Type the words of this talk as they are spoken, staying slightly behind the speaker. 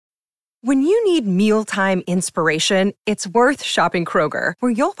When you need mealtime inspiration, it's worth shopping Kroger,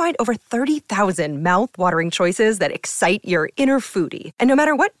 where you'll find over 30,000 mouth-watering choices that excite your inner foodie. And no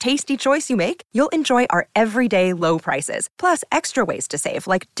matter what tasty choice you make, you'll enjoy our everyday low prices, plus extra ways to save,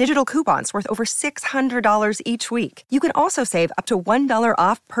 like digital coupons worth over $600 each week. You can also save up to $1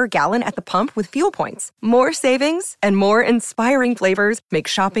 off per gallon at the pump with fuel points. More savings and more inspiring flavors make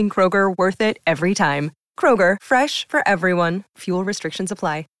shopping Kroger worth it every time. Kroger, fresh for everyone. Fuel restrictions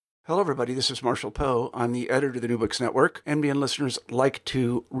apply. Hello, everybody. This is Marshall Poe. I'm the editor of the New Books Network. NBN listeners like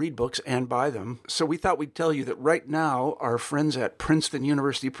to read books and buy them. So we thought we'd tell you that right now, our friends at Princeton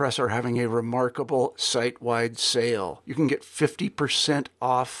University Press are having a remarkable site-wide sale. You can get 50%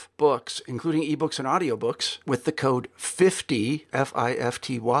 off books, including ebooks and audiobooks, with the code 50,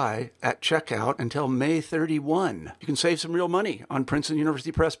 F-I-F-T-Y, at checkout until May 31. You can save some real money on Princeton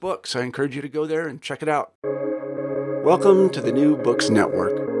University Press books. I encourage you to go there and check it out. Welcome to the New Books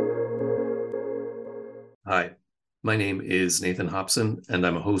Network. Hi, my name is Nathan Hobson, and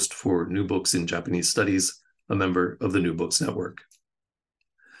I'm a host for New Books in Japanese Studies, a member of the New Books Network.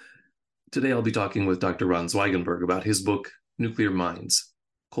 Today I'll be talking with Dr. Ron Zwigenberg about his book, Nuclear Mines,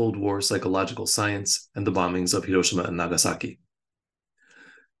 Cold War Psychological Science and the Bombings of Hiroshima and Nagasaki.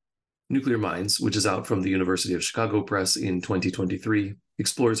 Nuclear Mines, which is out from the University of Chicago Press in 2023,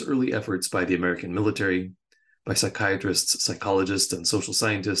 explores early efforts by the American military, by psychiatrists, psychologists, and social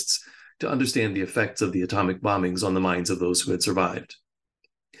scientists to understand the effects of the atomic bombings on the minds of those who had survived.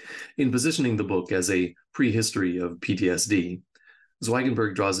 In positioning the book as a prehistory of PTSD,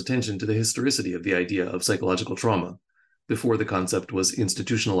 Zwigenberg draws attention to the historicity of the idea of psychological trauma before the concept was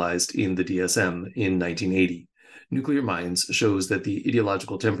institutionalized in the DSM in 1980. Nuclear Mines shows that the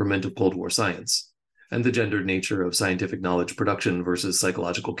ideological temperament of Cold War science and the gendered nature of scientific knowledge production versus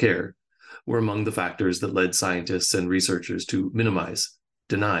psychological care were among the factors that led scientists and researchers to minimize,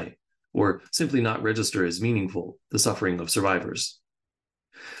 deny, or simply not register as meaningful the suffering of survivors.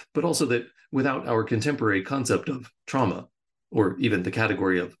 But also that without our contemporary concept of trauma, or even the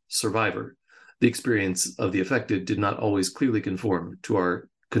category of survivor, the experience of the affected did not always clearly conform to our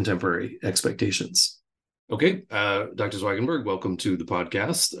contemporary expectations. Okay, Dr. Zwigenberg, welcome to the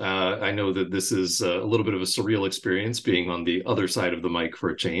podcast. I know that this is a little bit of a surreal experience being on the other side of the mic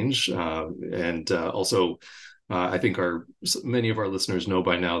for a change, and also I think many of our listeners know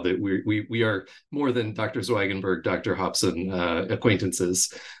by now that we are more than Dr. Zwigenberg, Dr. Hobson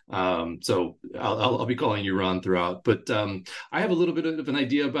acquaintances. So I'll be calling you Ron throughout. But I have a little bit of an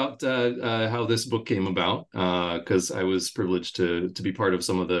idea about how this book came about, because I was privileged to be part of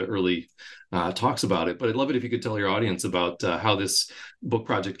some of the early talks about it. But I'd love it if you could tell your audience about how this book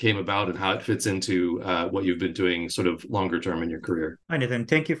project came about and how it fits into what you've been doing sort of longer term in your career. Hi, Nathan.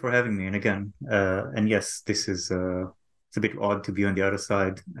 Thank you for having me. And again, and yes, this is it's a bit odd to be on the other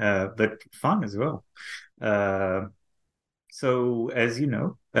side, but fun as well. So as you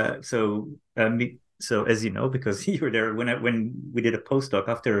know, because you were there when we did a postdoc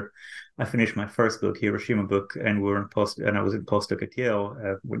after I finished my first book, Hiroshima book, and I was in postdoc at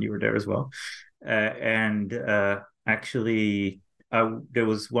Yale when you were there as well. Actually, there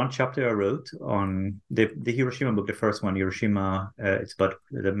was one chapter I wrote on the Hiroshima book, the first one, Hiroshima. It's about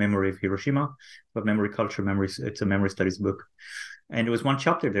the memory of Hiroshima, about memory culture, memories. It's a memory studies book, and there was one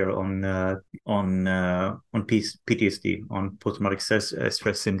chapter there on PTSD, on post-traumatic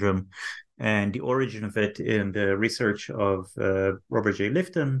stress syndrome, and the origin of it in the research of Robert J.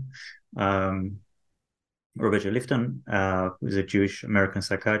 Lifton. Robert J. Lifton, who is a Jewish American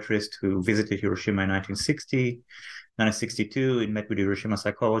psychiatrist who visited Hiroshima in 1962, and met with Hiroshima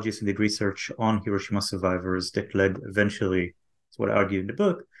psychologists and did research on Hiroshima survivors that led eventually, that's what I argue in the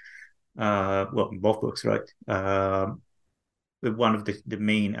book, in both books, right? One of the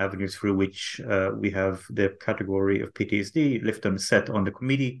main avenues through which we have the category of PTSD. Lifton sat on the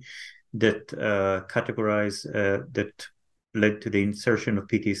committee that that led to the insertion of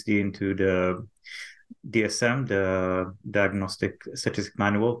PTSD into the DSM, the Diagnostic Statistic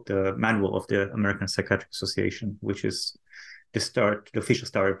Manual, the manual of the American Psychiatric Association, which is the official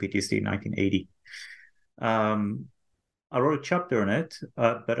start of PTSD in 1980. I wrote a chapter on it,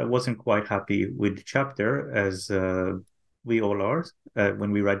 but I wasn't quite happy with the chapter, as we all are.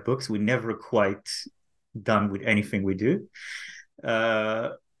 When we write books, we're never quite done with anything we do.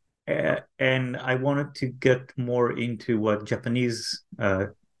 And I wanted to get more into what Japanese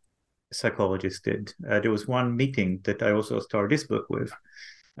psychologists did. There was one meeting that I also started this book with,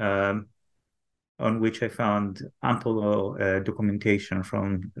 on which I found ample documentation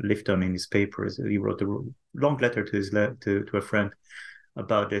from Lifton in his papers. He wrote a long letter to a friend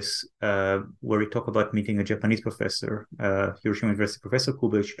about this, where he talked about meeting a Japanese professor, Hiroshima University professor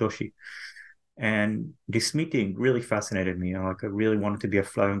Kubo Ichitoshi. And this meeting really fascinated me. Like I really wanted to be a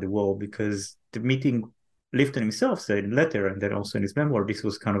fly on the wall, because the meeting, Lifton himself said in letter, and then also in his memoir, this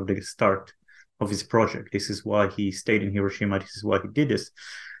was kind of the start of his project. This is why he stayed in Hiroshima. This is why he did this.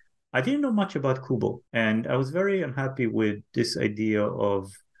 I didn't know much about Kubo, and I was very unhappy with this idea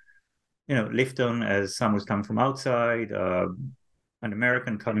of, Lifton as someone who's coming from outside, an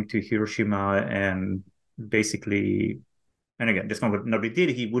American coming to Hiroshima and basically, and again, that's not what nobody did.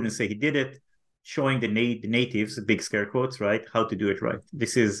 He wouldn't say he did it, showing the natives, big scare quotes, right, how to do it right.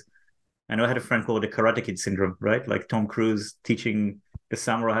 I know I had a friend called the Karate Kid syndrome, right? Like Tom Cruise teaching the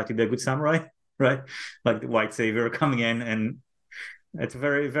samurai how to be a good samurai, right? Like the white savior coming in, and it's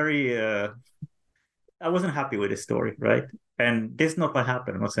very, very, I wasn't happy with this story, right? And this is not what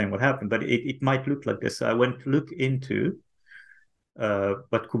happened. I'm not saying what happened, but it might look like this. So I went to look into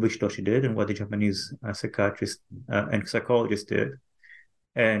what Kubo Ichitoshi did and what the Japanese psychiatrist and psychologist did.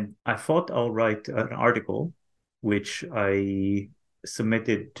 And I thought I'll write an article, which I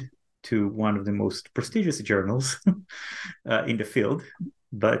submitted to one of the most prestigious journals in the field,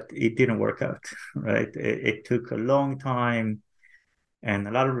 but it didn't work out, right? It took a long time and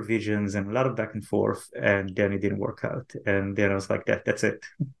a lot of revisions and a lot of back and forth, and then it didn't work out. And then I was like, that's it.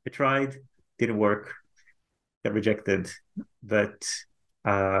 I tried, didn't work, got rejected. But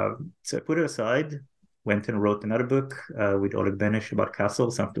so I put it aside, went and wrote another book with Oleg Benish about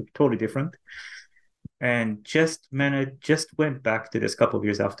castles, something totally different. And just went back to this a couple of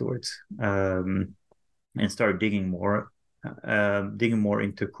years afterwards, and started digging more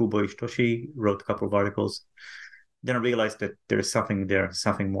into Kubo Ichitoshi, wrote a couple of articles. Then I realized that there's something there,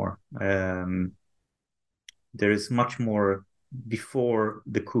 something more. There is much more before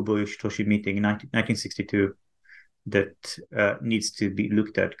the Kubo Ichitoshi meeting in 1962 that needs to be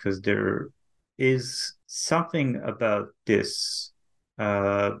looked at, because there is something about this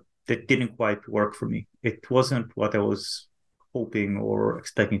that didn't quite work for me. It wasn't what I was hoping or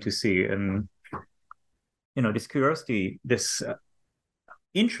expecting to see. And, this curiosity, this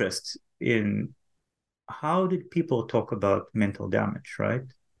interest in how did people talk about mental damage, right?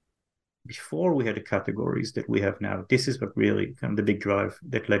 Before we had the categories that we have now, this is what really kind of the big drive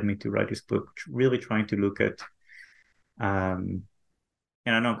that led me to write this book, really trying to look at, and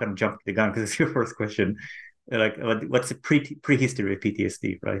I know I'm kind of jumping the gun because it's your first question, like what's the prehistory of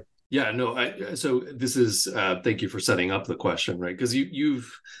PTSD, right? Yeah, no. So this is thank you for setting up the question, right? Because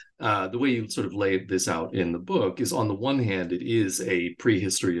you've the way you sort of laid this out in the book is, on the one hand, it is a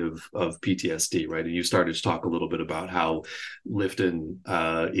prehistory of PTSD, right? And you started to talk a little bit about how Lifton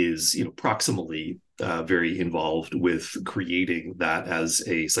is, proximally very involved with creating that as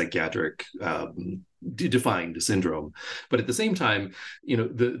a psychiatric defined syndrome. But at the same time,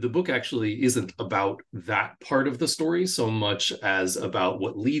 the book actually isn't about that part of the story so much as about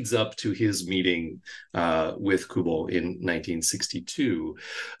what leads up to his meeting with Kubo in 1962.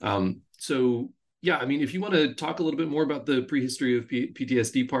 So yeah, I mean, if you want to talk a little bit more about the prehistory of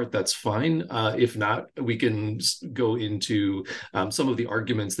PTSD part, that's fine. If not, we can go into some of the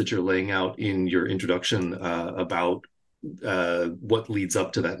arguments that you're laying out in your introduction about what leads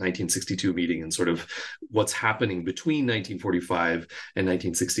up to that 1962 meeting and sort of what's happening between 1945 and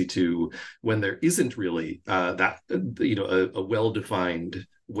 1962, when there isn't really a well-defined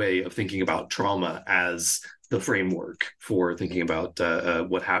way of thinking about trauma as the framework for thinking about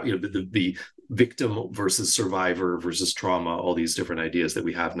what happened, the victim versus survivor versus trauma, all these different ideas that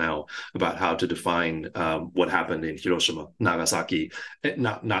we have now about how to define what happened in Hiroshima, Nagasaki,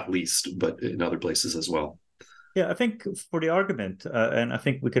 not least, but in other places as well. Yeah, I think for the argument, and I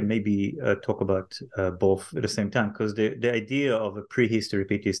think we can maybe talk about both at the same time, because the idea of a prehistory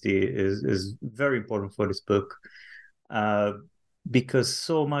PTSD is very important for this book, because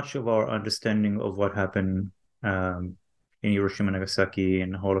so much of our understanding of what happened in Hiroshima, Nagasaki,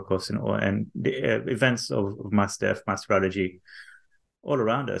 and Holocaust, and the events of mass death, mass tragedy all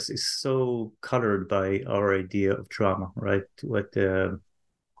around us is so colored by our idea of trauma, right?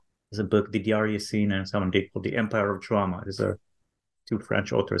 There's a book, Didier Yassine and someone called The Empire of Trauma. There's two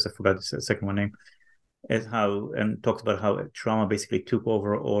French authors, I forgot the second one name, and talks about how trauma basically took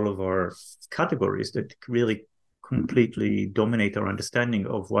over all of our categories that really completely dominate our understanding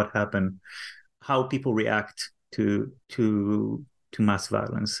of what happened, how people react to mass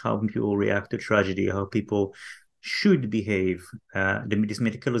violence, how people react to tragedy, how people should behave, this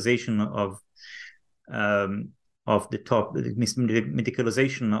medicalization of the top, the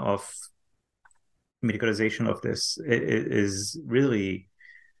medicalization of this is really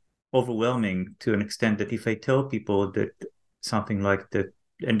overwhelming, to an extent that if I tell people that something like that.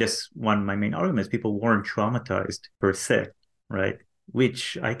 And that's one of my main arguments. People weren't traumatized per se, right?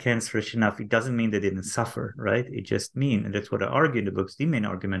 Which I can't stress enough. It doesn't mean they didn't suffer, right? It just means, and that's what I argue in the books, the main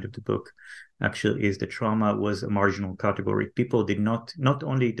argument of the book actually is that trauma was a marginal category. People did not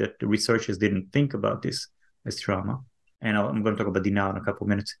only that the researchers didn't think about this as trauma, and I'm going to talk about denial in a couple of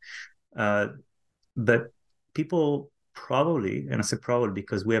minutes, but people probably, and I say probably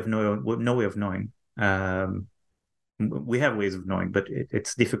because we have no way of knowing, we have ways of knowing, but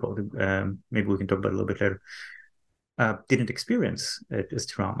it's difficult. Maybe we can talk about it a little bit later. Didn't experience it as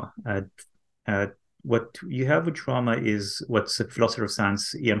trauma. What you have with trauma is what a philosopher of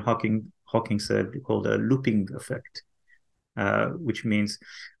science, Ian Hawking said, called a looping effect, which means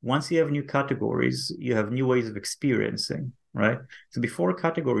once you have new categories, you have new ways of experiencing, right? So before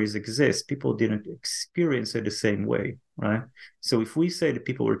categories exist, people didn't experience it the same way, right? So if we say that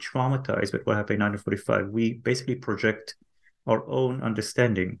people were traumatized by what happened in 1945, we basically project our own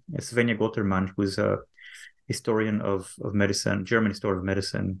understanding. Svenja Gotterman, who's a historian of medicine, German historian of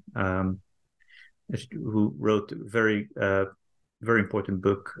medicine, who wrote a very important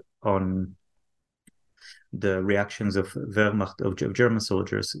book on the reactions of Wehrmacht, of German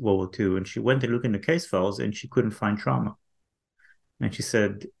soldiers, World War II. And she went and looked in the case files and she couldn't find trauma. And she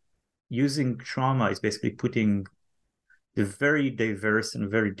said, using trauma is basically putting the very diverse and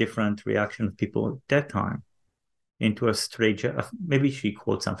very different reaction of people at that time into a straitjacket. Maybe she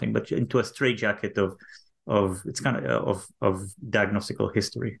quotes something, but into a straitjacket of it's kind of diagnostical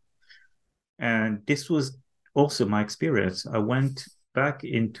history. And this was also my experience. I went back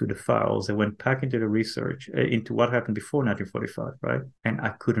into the files, I went back into the research, into what happened before 1945, right? And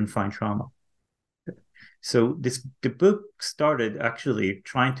I couldn't find trauma. So the book started actually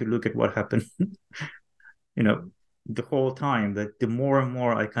trying to look at what happened, the whole time. That the more and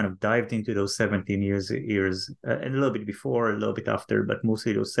more I kind of dived into those 17 years, and a little bit before, a little bit after, but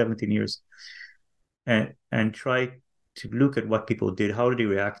mostly those 17 years, and try to look at what people did, how they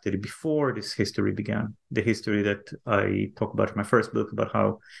reacted before this history began. The history that I talk about in my first book, about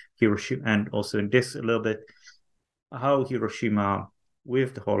how Hiroshima, and also in this a little bit, how Hiroshima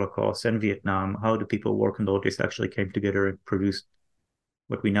with the Holocaust and Vietnam, how the people working on all this actually came together and produced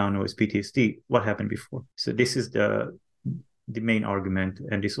what we now know as PTSD, what happened before. So this is the main argument,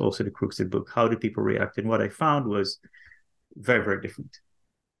 and this is also the crux of the book. How do people react? And what I found was very, very different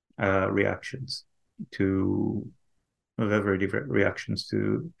reactions to the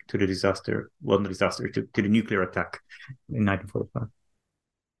disaster, not disaster, to the nuclear attack in 1945.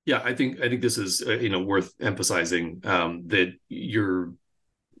 Yeah, I think this is worth emphasizing, that you're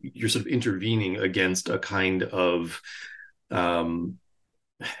sort of intervening against a kind of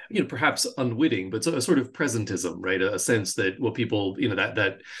perhaps unwitting, but a sort of presentism, right? A sense that, well, people,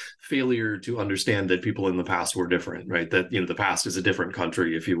 that failure to understand that people in the past were different, right? That, the past is a different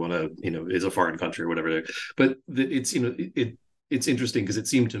country, if you want to, is a foreign country or whatever. But it's, it's interesting because it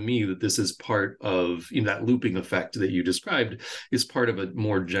seemed to me that this is part of, that looping effect that you described is part of a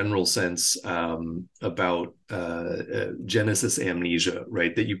more general sense about genesis amnesia,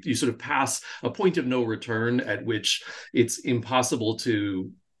 right? That you sort of pass a point of no return at which it's impossible to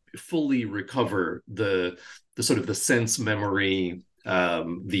fully recover the sort of the sense memory,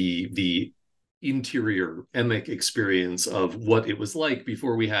 the interior emic experience of what it was like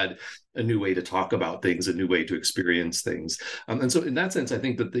before we had a new way to talk about things, a new way to experience things. And so in that sense, I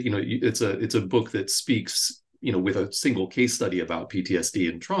think that it's a book that speaks, with a single case study about PTSD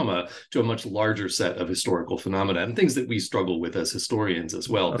and trauma to a much larger set of historical phenomena and things that we struggle with as historians as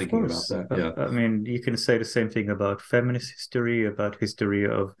well, thinking about that. Yeah. I mean, you can say the same thing about feminist history, about history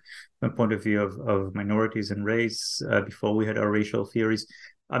of a point of view of minorities and race, before we had our racial theories.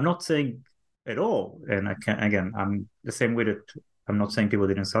 I'm not saying at all, and I'm the same way that I'm not saying people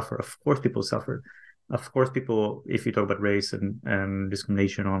didn't suffer. Of course people suffered. Of course people, if you talk about race and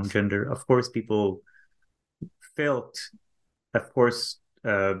discrimination on gender, of course people felt, of course,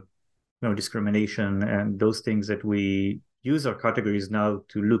 discrimination and those things that we use our categories now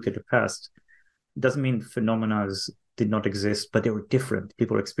to look at the past. It doesn't mean phenomena did not exist, but they were different.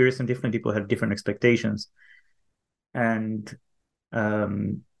 People experienced them different. People had different expectations. And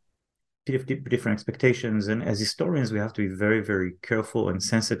different expectations, and as historians we have to be very, very careful and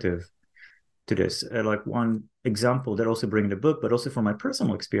sensitive to this. Like one example that also bring in the book, but also from my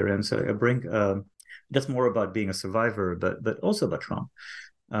personal experience, I bring that's more about being a survivor, but also about trauma.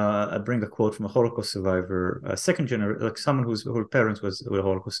 I bring a quote from a Holocaust survivor, a second generation, like someone whose parents were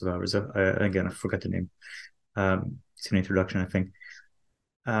Holocaust survivors. I forgot the name. It's an introduction, I think.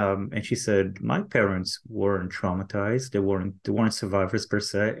 And she said, my parents weren't traumatized. They weren't survivors per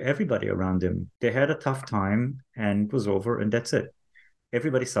se. Everybody around them, they had a tough time and it was over and that's it.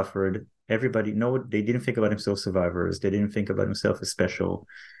 Everybody suffered. Everybody, no, they didn't think about themselves survivors. They didn't think about themselves as special.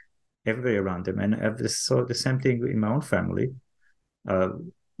 Everybody around them. And I saw the same thing in my own family.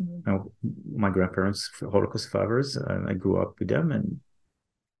 My grandparents, Holocaust survivors, I grew up with them, and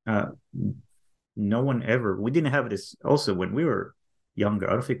no one ever, we didn't have this also when we were younger.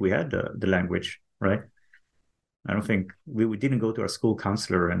 I don't think we had the language, right? I don't think we didn't go to our school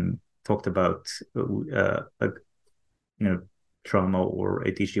counselor and talked about trauma or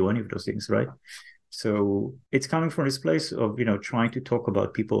ADHD or any of those things, right? So it's coming from this place of trying to talk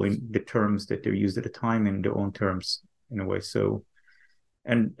about people in the terms that they're used at the time, in their own terms, in a way. So,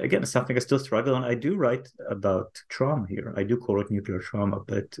 and again, it's something I still struggle on. I do write about trauma here. I do call it nuclear trauma,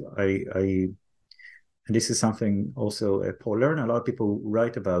 but and this is something also Paul Lerner, a lot of people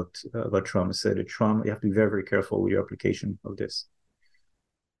write about trauma, say that trauma, you have to be very, very careful with your application of this.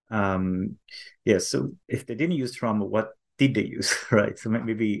 So if they didn't use trauma, what did they use, right? So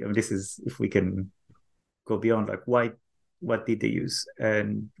maybe this is, if we can go beyond, like, what did they use?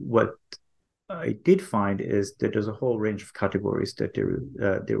 And what I did find is that there's a whole range of categories that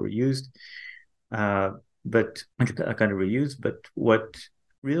they were used, but kind of reused. But what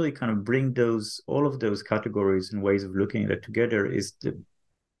really kind of bring all of those categories and ways of looking at it together is the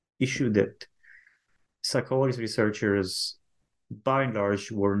issue that psychologist researchers, by and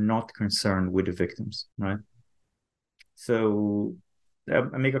large, were not concerned with the victims, right? So I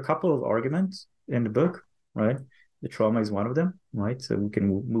make a couple of arguments in the book, right? The trauma is one of them, right? So we can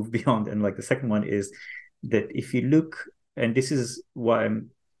move beyond. And like the second one is that if you look, and this is why I'm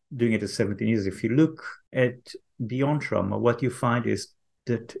doing it at 17 years, if you look at beyond trauma, what you find is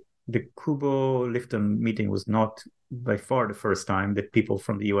that the Kubo-Lifton meeting was not by far the first time that people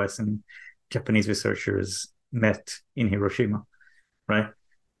from the US and Japanese researchers met in Hiroshima, right?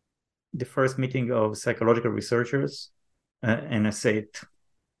 The first meeting of psychological researchers, and I say it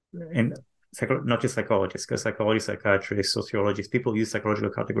in not just psychologists, because psychologists, psychiatrists, sociologists, people use psychological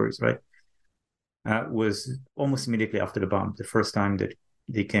categories, right? Was almost immediately after the bomb, the first time that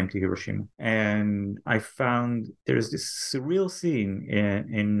they came to Hiroshima. And I found there's this surreal scene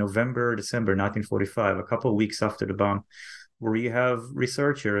in November, December 1945, a couple of weeks after the bomb, where you have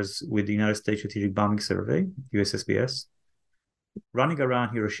researchers with the United States Strategic Bombing Survey, USSBS, running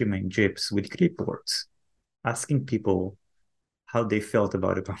around Hiroshima in jeeps with clipboards, asking people how they felt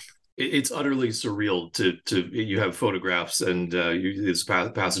about the bomb. It's utterly surreal to you have photographs and these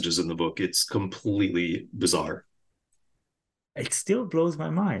passages in the book. It's completely bizarre. It still blows my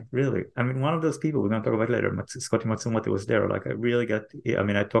mind, really. I mean, one of those people, we're going to talk about later, Scotty Matsumoto, was there. Like, I really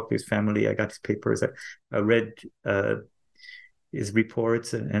I talked to his family, I got his papers, I read his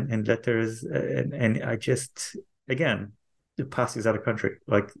reports and letters, and I just, again, the past is out of country.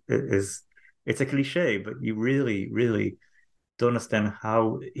 Like, it's a cliche, but you really, really don't understand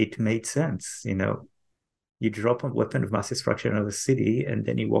how it made sense. You drop a weapon of mass destruction in a city, and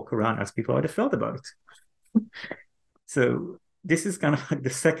then you walk around and ask people how they felt about it. So this is kind of like the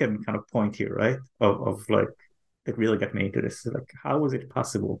second kind of point here, right? Of like, it really got me into this. Like, how was it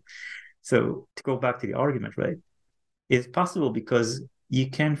possible? So to go back to the argument, right? It's possible because you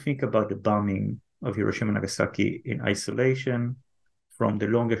can think about the bombing of Hiroshima and Nagasaki in isolation from the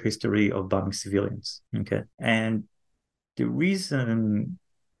longer history of bombing civilians, okay? And the reason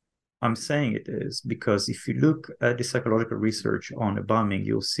I'm saying it is because if you look at the psychological research on the bombing,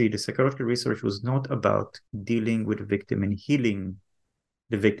 you'll see the psychological research was not about dealing with the victim and healing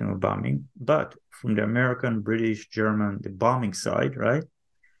the victim of bombing, but from the American, British, German, the bombing side, right?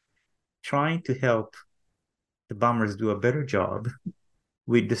 Trying to help the bombers do a better job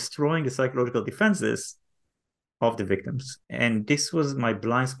with destroying the psychological defenses of the victims. And this was my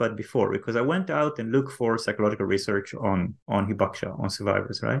blind spot before, because I went out and looked for psychological research on hibakusha, on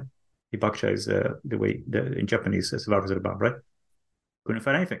survivors, right? Hibakusha is in Japanese, survivors of the bomb, right? Couldn't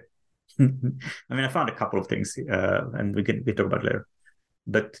find anything. I mean, I found a couple of things, and we talk about it later,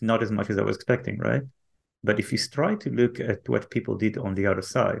 but not as much as I was expecting, right? But if you try to look at what people did on the other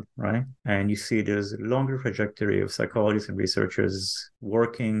side, right, and you see there's a longer trajectory of psychologists and researchers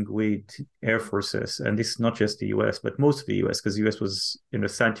working with air forces, and this is not just the US, but most of the US, because the US was in the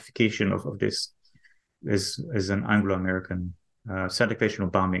scientification of this is an Anglo-American scientification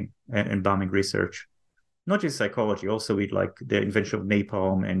of bombing and bombing research, not just psychology, also with like the invention of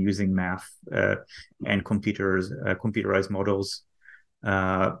napalm and using math and computerized models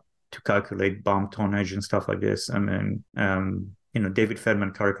to calculate bomb tonnage and stuff like this. I mean, David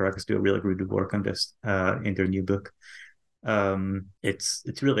Fedman, Kari Karakas do a really good work on this in their new book.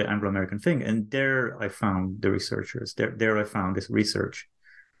 It's really an Anglo-American thing. And there I found the researchers. There I found this research.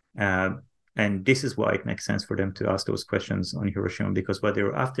 And this is why it makes sense for them to ask those questions on Hiroshima, because what they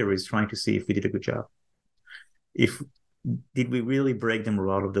were after is trying to see if we did a good job. Did we really break the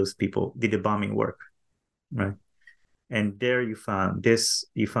morale of those people? Did the bombing work? Right. And there you found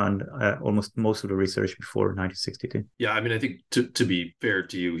almost most of the research before 1962. Yeah, I mean, I think to be fair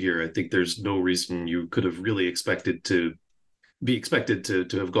to you here, I think there's no reason you could have really expected to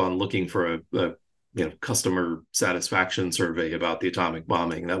have gone looking for a customer satisfaction survey about the atomic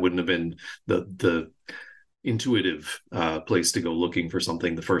bombing. That wouldn't have been the intuitive place to go looking for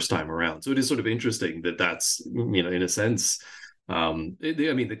something the first time around. So it is sort of interesting that's, in a sense,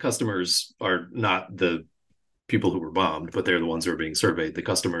 the customers are not the people who were bombed, but they're the ones who are being surveyed. The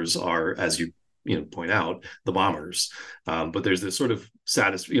customers are, as you point out, the bombers. But there's this sort of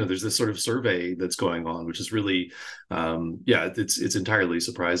there's this sort of survey that's going on, which is really, it's entirely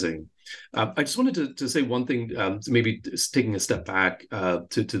surprising. I just wanted to say one thing, maybe taking a step back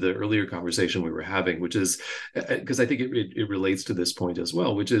to the earlier conversation we were having, which is because I think it relates to this point as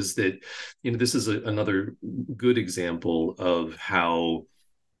well, which is that this is another good example of how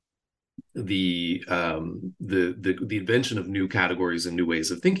the invention of new categories and new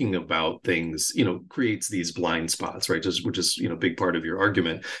ways of thinking about things, creates these blind spots, right? Which is a big part of your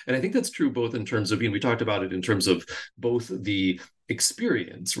argument. And I think that's true both in terms of, we talked about it in terms of both the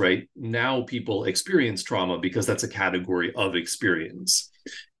experience, right? Now people experience trauma because that's a category of experience.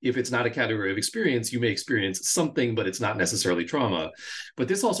 If it's not a category of experience, you may experience something, but it's not necessarily trauma. But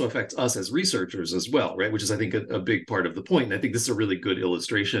this also affects us as researchers as well, right? Which is, I think, a big part of the point. And I think this is a really good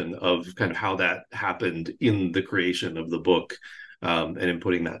illustration of kind of how that happened in the creation of the book, and in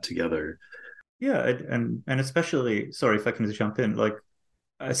putting that together. Yeah, and especially, sorry if I can jump in, like,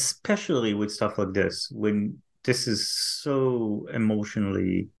 especially with stuff like this, when this is so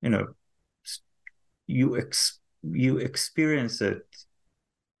emotionally, you experience it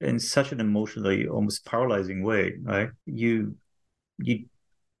in such an emotionally almost paralyzing way, right? It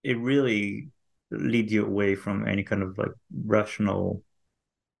really leads you away from any kind of like rational.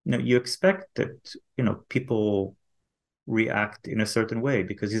 You expect that people react in a certain way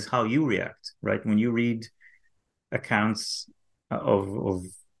because it's how you react, right? When you read accounts of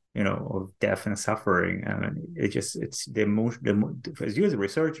death and suffering, and it's the emotion. As you as a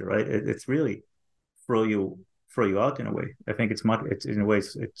researcher, right? It's really throw you out in a way. I think it's in a way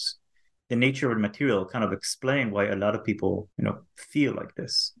it's the nature of the material kind of explain why a lot of people feel like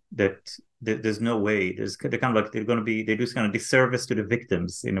this, that there's no way, they're kind of like they do kind of disservice to the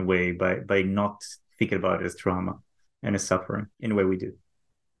victims in a way by not thinking about it as trauma and as suffering in the way we do.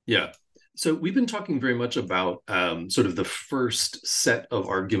 Yeah. So we've been talking very much about sort of the first set of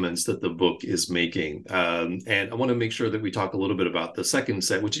arguments that the book is making. And I want to make sure that we talk a little bit about the second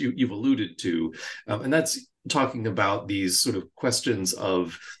set, which you've alluded to. And that's talking about these sort of questions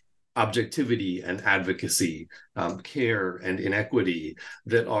of objectivity and advocacy, care and inequity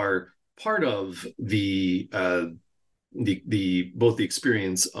that are part of the both the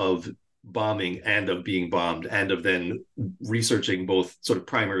experience of bombing and of being bombed, and of then researching both sort of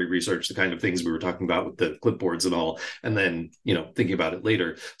primary research, the kind of things we were talking about with the clipboards and all, and then thinking about it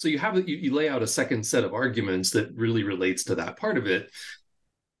later. So you lay out a second set of arguments that really relates to that part of it.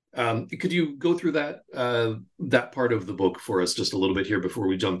 Could you go through that part of the book for us just a little bit here before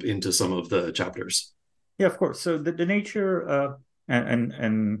we jump into some of the chapters? Yeah, of course. So the nature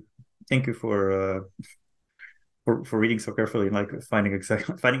and thank you for reading so carefully, like finding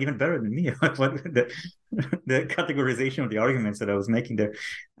even better than me what the categorization of the arguments that I was making there.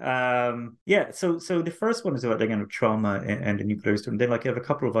 So the first one is about, again, trauma and the nuclear system. Then like you have a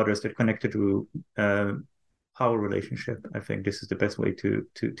couple of others that connected to power relationship. I think this is the best way to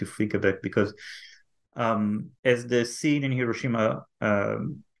think of it, because as the scene in Hiroshima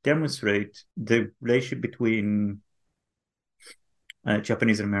demonstrate, the relationship between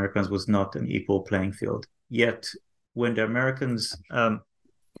Japanese and Americans was not an equal playing field. Yet, when the Americans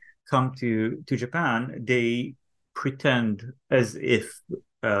come to Japan, they pretend as if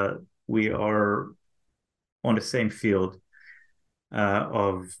we are on the same field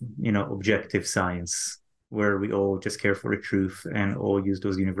of objective science, where we all just care for the truth and all use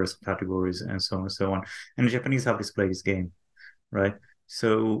those universal categories and so on and so on. And the Japanese have displayed this game, right?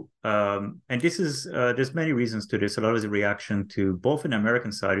 So, and this is, there's many reasons to this. A lot of the reaction to both in the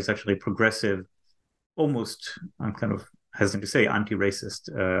American side is actually progressive, almost, I'm kind of hesitant to say anti-racist.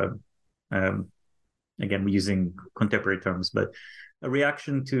 Again, we're using contemporary terms, but a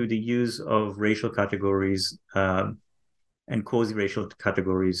reaction to the use of racial categories and quasi-racial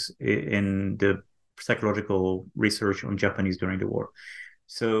categories in the psychological research on Japanese during the war.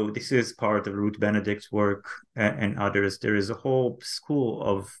 So this is part of Ruth Benedict's work and others. There is a whole school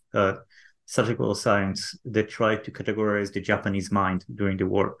of psychological science that tried to categorize the Japanese mind during the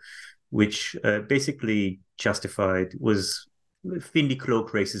war, which basically was thinly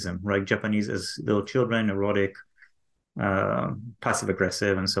cloaked racism, right? Japanese as little children, neurotic, passive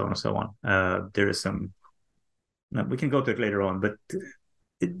aggressive, and so on and so on. There is some, we can go to it later on, but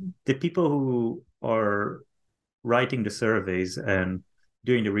the people who are writing the surveys and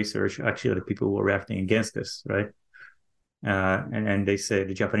doing the research actually are the people who are reacting against this, right? And they say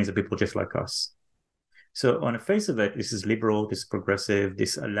the Japanese are people just like us. So on the face of it, this is liberal, this is progressive,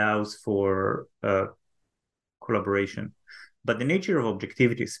 this allows for collaboration. But the nature of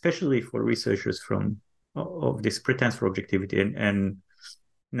objectivity, especially for researchers of this pretense for objectivity, and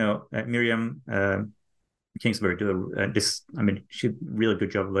Miriam Kingsbury she did a really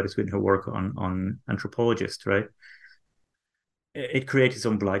good job about this with her work on anthropologists, right? It creates its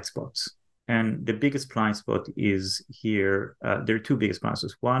own blind spots. And the biggest blind spot is here. There are two biggest blind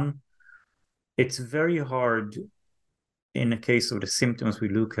spots. One, it's very hard in the case of the symptoms we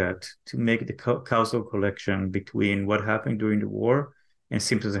look at to make the causal connection between what happened during the war and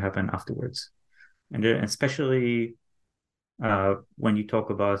symptoms that happen afterwards. And especially when you talk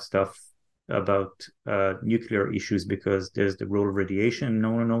about stuff about nuclear issues, because there's the role of radiation,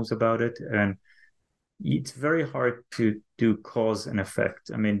 no one knows about it. And it's very hard to do cause and effect.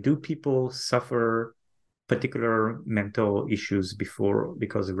 I mean, do people suffer particular mental issues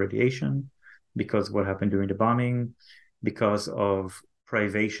because of radiation, because of what happened during the bombing, because of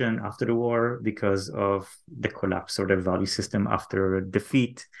privation after the war, because of the collapse of their value system after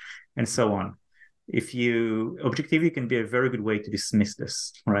defeat, and so on? Objectivity can be a very good way to dismiss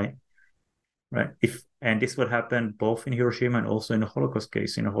this, right? And this would happen both in Hiroshima and also in the Holocaust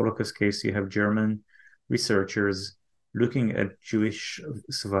case. In the Holocaust case, you have German researchers looking at Jewish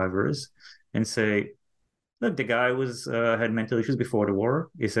survivors and say, look, the guy had mental issues before the war.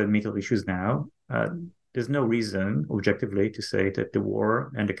 He's had mental issues now. There's no reason, objectively, to say that the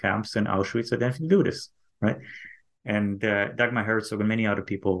war and the camps and Auschwitz had anything to do with this, right? And Dagmar Herzog and many other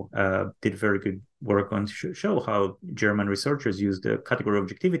people did very good work on show how German researchers use the category of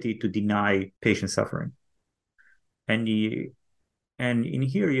objectivity to deny patient suffering. And in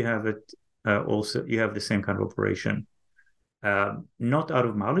here you have it also. You have the same kind of operation, not out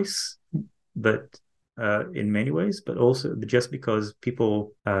of malice, but in many ways, but also just because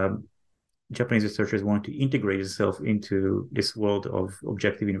people, Japanese researchers, want to integrate themselves into this world of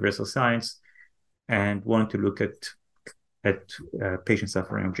objective universal science and want to look at patient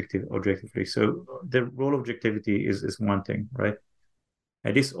suffering objectively. So the role of objectivity is one thing, right?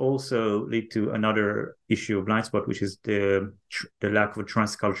 And this also lead to another issue of blind spot, which is the lack of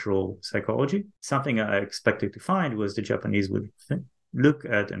transcultural psychology. Something I expected to find was the Japanese would look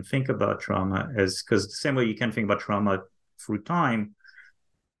at and think about trauma because the same way you can think about trauma through time,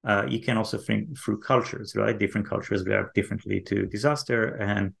 you can also think through cultures, right? Different cultures react differently to disaster.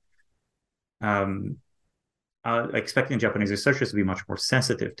 And I expected Japanese researchers to be much more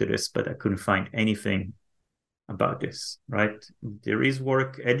sensitive to this, but I couldn't find anything about this, right? There is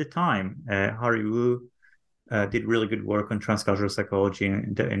work at the time. Hari Wu did really good work on transcultural psychology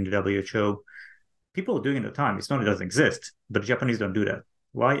in the WHO. People are doing it at the time. It's not it doesn't exist, but the Japanese don't do that.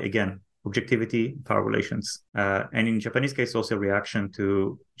 Why? Again, objectivity, power relations. And in Japanese case, also a reaction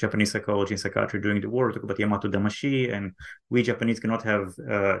to Japanese psychology and psychiatry during the war. We talk about Yamato Damashi, and we Japanese cannot have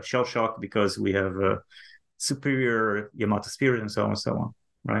shell shock because we have superior Yamato spirit and so on,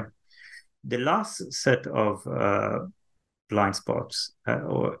 right? The last set of blind spots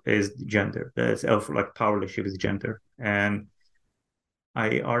is gender. That's like power relationship is gender. And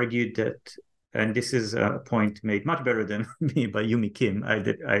I argued that, and this is a point made much better than me by Yumi Kim.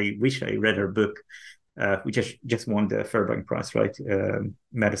 I wish I read her book, which just won the Fairbank Prize, right?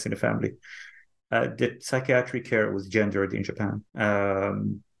 Medicine and Family. That psychiatric care was gendered in Japan.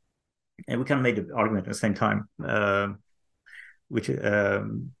 And we kind of made the argument at the same time, which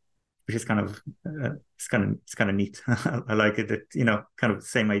is kind of it's kind of neat. I like it that kind of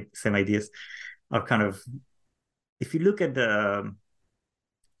same ideas are kind of, if you look at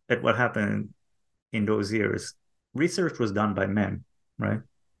what happened in those years, research was done by men, right?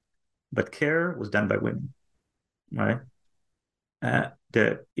 But care was done by women, right?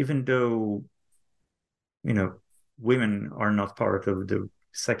 Even though women are not part of the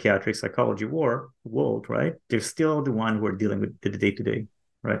psychiatric psychology world, right? They're still the one who are dealing with the day-to-day,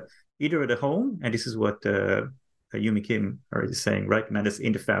 right? Either at the home, and this is what Yumi Kim is saying, right? Madness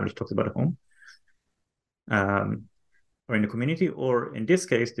in the Family talks about a home, in the community, or in this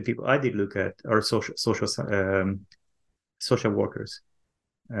case, the people I did look at are social workers,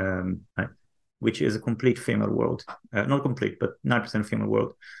 which is a complete female world, not complete, but 9% female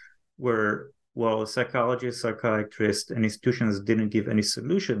world, where while psychologists, psychiatrists, and institutions didn't give any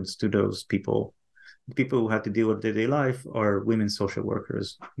solutions to those people, the people who had to deal with day-to-day life are women social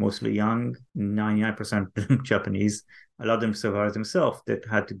workers, mostly young, 99% Japanese, a lot of them survived themselves that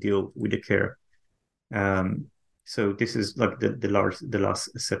had to deal with the care. So this is like the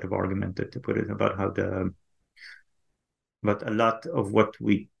last set of argument that to put it about how but a lot of what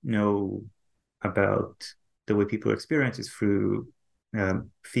we know about the way people experience is through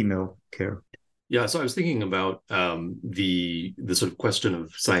female care. Yeah, so I was thinking about the sort of question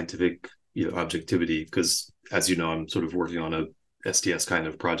of scientific objectivity, because as you know, I'm sort of working on a STS kind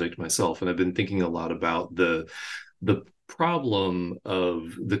of project myself, and I've been thinking a lot about the problem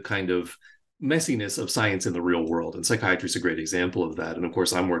of the kind of messiness of science in the real world, and psychiatry is a great example of that. And of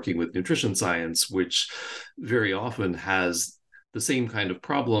course, I'm working with nutrition science, which very often has the same kind of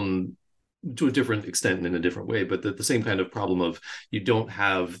problem to a different extent and in a different way, but the same kind of problem of you don't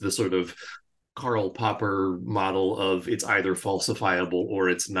have the sort of Karl Popper model of it's either falsifiable or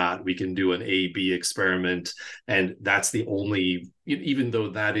it's not. We can do an A/B experiment, and that's the only, even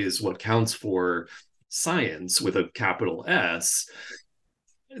though that is what counts for science with a capital S,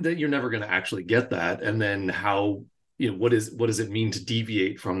 that you're never going to actually get that. And then how, what does it mean to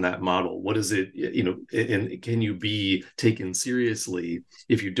deviate from that model? What is it, and can you be taken seriously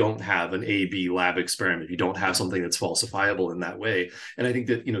if you don't have an A/B lab experiment, if you don't have something that's falsifiable in that way? And I think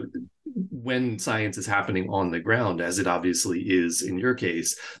that, when science is happening on the ground, as it obviously is in your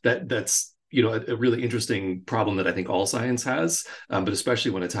case, that's a really interesting problem that I think all science has, but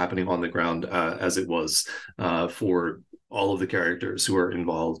especially when it's happening on the ground, as it was for all of the characters who are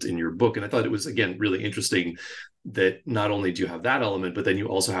involved in your book. And I thought it was, again, really interesting that not only do you have that element, but then you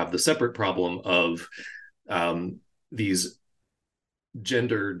also have the separate problem of these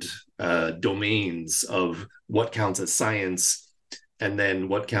gendered domains of what counts as science and then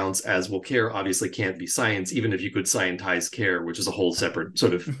what counts as, well, care obviously can't be science, even if you could scientize care, which is a whole separate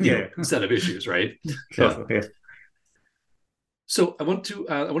sort of set of issues, right? Yeah. So I want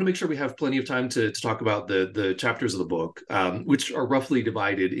to make sure we have plenty of time to talk about the chapters of the book, which are roughly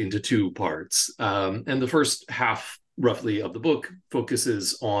divided into two parts. And the first half, roughly, of the book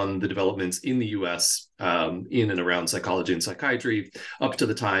focuses on the developments in the U.S. In and around psychology and psychiatry up to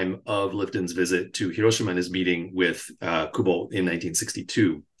the time of Lifton's visit to Hiroshima and his meeting with Kubo in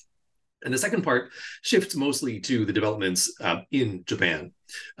 1962. And the second part shifts mostly to the developments in Japan.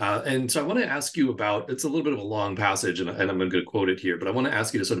 And so I want to ask you about, it's a little bit of a long passage, and I'm going to quote it here, but I want to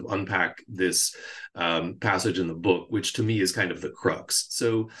ask you to sort of unpack this passage in the book, which to me is kind of the crux.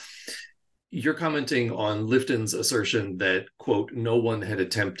 So you're commenting on Lifton's assertion that, quote, no one had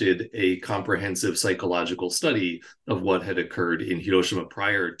attempted a comprehensive psychological study of what had occurred in Hiroshima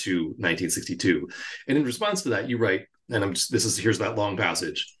prior to 1962. And in response to that, you write, and here's that long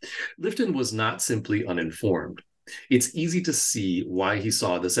passage. Lifton was not simply uninformed. It's easy to see why he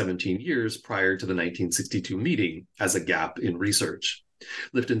saw the 17 years prior to the 1962 meeting as a gap in research.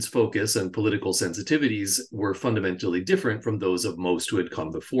 Lifton's focus and political sensitivities were fundamentally different from those of most who had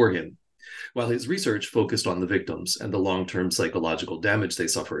come before him, while his research focused on the victims and the long-term psychological damage they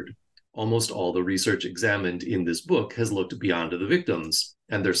suffered. Almost all the research examined in this book has looked beyond the victims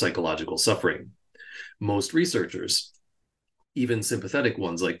and their psychological suffering. Most researchers, even sympathetic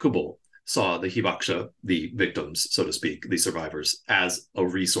ones like Kubo, saw the hibakusha, the victims, so to speak, the survivors, as a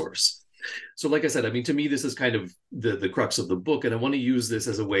resource. So like I said, I mean, to me, this is kind of the crux of the book, and I want to use this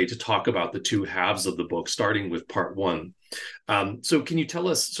as a way to talk about the two halves of the book, starting with part one. So can you tell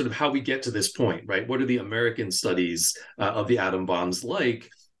us sort of how we get to this point, right? What are the American studies of the atom bombs like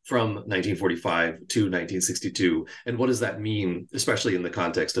from 1945 to 1962, and what does that mean, especially in the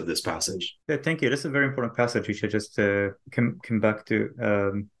context of this passage? Yeah, thank you. That's a very important passage, which I just come back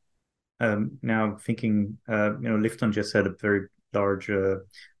to. Now thinking, Lifton just had a very large,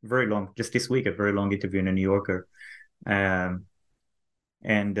 very long, just this week, a very long interview in the New Yorker. I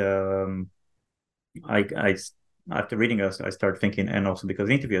after reading it, I started thinking, and also because of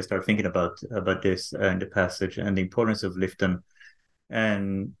the interview, I started thinking about this and the passage and the importance of Lifton.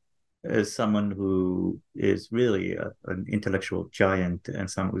 And as someone who is really an intellectual giant and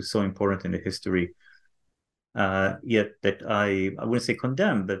someone who's so important in the history, yet that I wouldn't say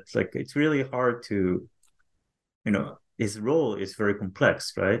condemn, but like it's really hard to, his role is very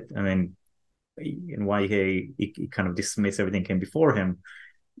complex, right? I mean, in why he kind of dismissed everything came before him.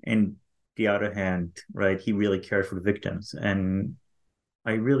 And the other hand, right, he really cared for the victims. And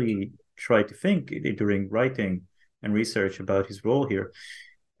I really tried to think during writing, and research about his role here.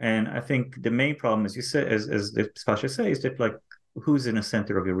 And I think the main problem, as you say, as the specialists say, is that like who's in the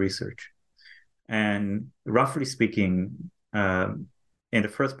center of your research? And roughly speaking, in the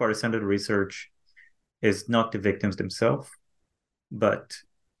first part, the center of the research is not the victims themselves, but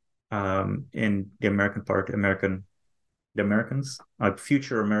in the American part, the Americans,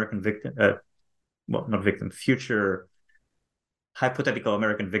 future American victim, well, not victim, future hypothetical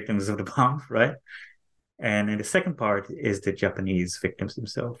American victims of the bomb, right? And in the second part is the Japanese victims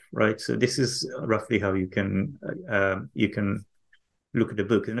themselves, right? So this is roughly how you can look at the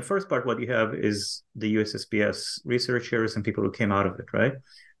book. In the first part, what you have is the USSPS researchers and people who came out of it, right?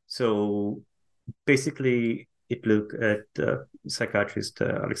 So basically, it looked at psychiatrist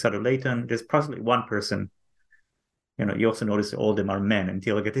Alexander Layton. There's probably one person. You also notice all of them are men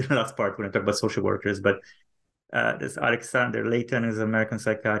until I get to the last part when I talk about social workers. But there's Alexander Layton, who's an American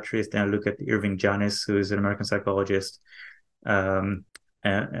psychiatrist. And I look at Irving Janis, who is an American psychologist. And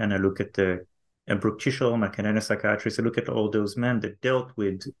I look at Brooke Chisholm, a Canadian psychiatrist. I look at all those men that dealt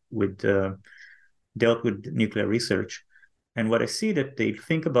with nuclear research. And what I see that they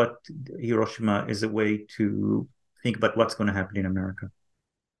think about Hiroshima is a way to think about what's going to happen in America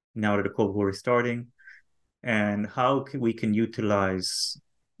now that the Cold War is starting, and how we can utilize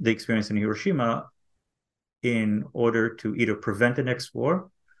the experience in Hiroshima in order to either prevent the next war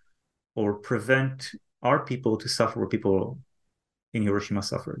or prevent our people to suffer what people in Hiroshima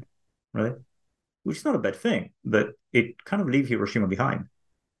suffered, right? Which is not a bad thing, but it kind of leaves Hiroshima behind.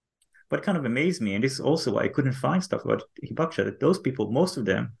 What kind of amazed me, and this is also why I couldn't find stuff about Hibakusha, that those people, most of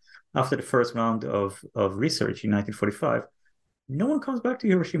them, after the first round of research in 1945, no one comes back to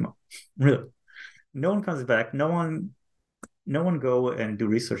Hiroshima, really. No one comes back. No one go and do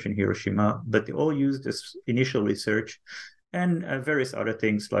research in Hiroshima, but they all use this initial research and various other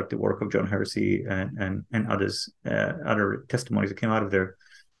things like the work of John Hersey and others, other testimonies that came out of there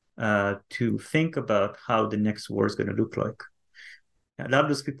to think about how the next war is going to look like. A lot of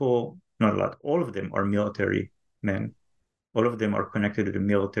those people, not a lot, all of them are military men. All of them are connected to the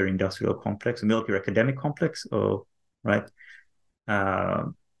military industrial complex, military academic complex, right?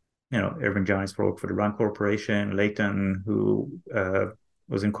 Irving Janis worked for the Rand Corporation. Layton, who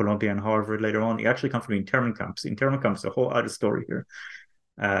was in Columbia and Harvard later on, he actually comes from internment camps. Internment camps is a whole other story here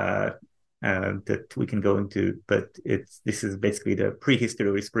that we can go into, but this is basically the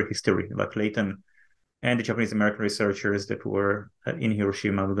prehistory. Like Layton and the Japanese American researchers that were in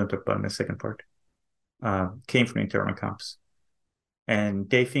Hiroshima, we're going to talk about in the second part, came from internment camps. And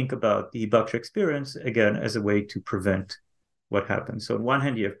they think about the Hibakusha experience, again, as a way to prevent what happens. So on one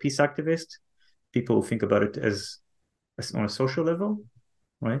hand, you have peace activists, people who think about it as on a social level,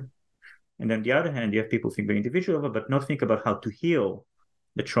 right? And then the other hand, you have people who think about individual level, but not think about how to heal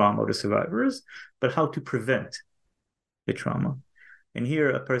the trauma of the survivors, but how to prevent the trauma. And here,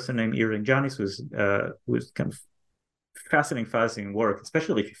 a person named Irving Janis was kind of fascinating work,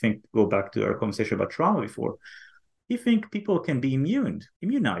 especially if you go back to our conversation about trauma before. You think people can be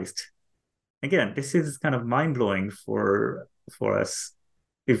immunized. Again, this is kind of mind-blowing for us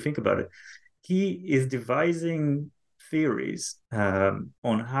if you think about it. He is devising theories on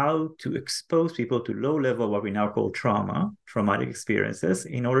how to expose people to low level, what we now call traumatic experiences,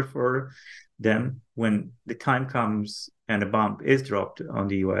 in order for them, when the time comes and a bomb is dropped on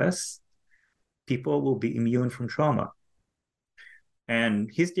the US, people will be immune from trauma.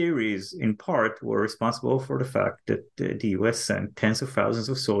 And his theories, in part, were responsible for the fact that the US sent tens of thousands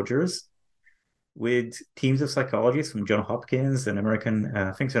of soldiers with teams of psychologists from Johns Hopkins and American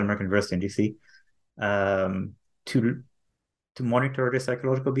University in DC to monitor their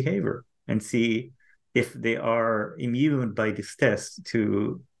psychological behavior and see if they are immune by this test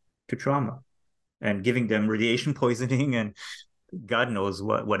to trauma, and giving them radiation poisoning and God knows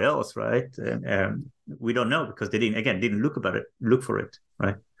what else, right? And we don't know because they didn't look for it,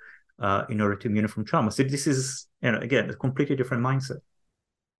 right? In order to immune from trauma. So this is, again, a completely different mindset,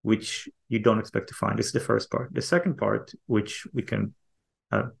 which you don't expect to find. This is the first part. The second part, which we can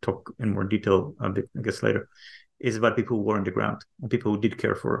talk in more detail a bit, I guess, later, is about people who were on the ground, people who did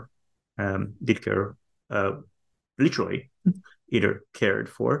care literally, either cared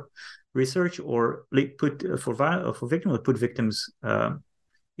for research or put victims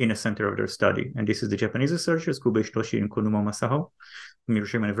in the center of their study. And this is the Japanese researchers, Kube Hitoshi and Konumo Masaho from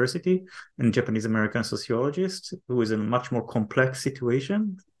Hiroshima University, and Japanese-American sociologist who is in a much more complex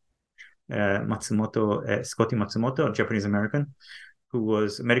situation, Scotty Matsumoto, a Japanese-American, who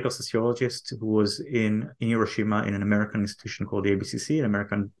was a medical sociologist who was in Hiroshima in an American institution called the ABCC,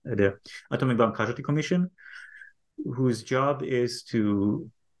 the Atomic Bomb Casualty Commission, whose job is to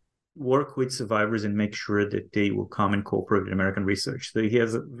work with survivors and make sure that they will come and cooperate with American research. So he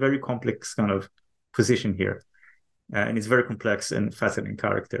has a very complex kind of position here. And he's very complex and fascinating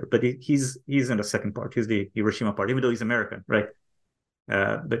character. But he's in the second part. He's the Hiroshima part, even though he's American, right?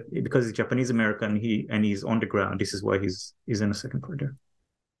 But because he's Japanese American, he's on the ground. This is why he's in the second part there.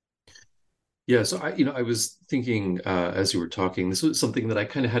 Yeah, so I was thinking as you were talking, this was something that I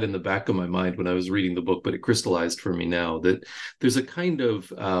kind of had in the back of my mind when I was reading the book, but it crystallized for me now that there's a kind of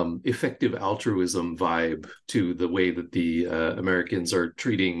effective altruism vibe to the way that the Americans are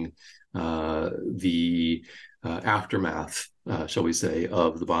treating the aftermath, shall we say,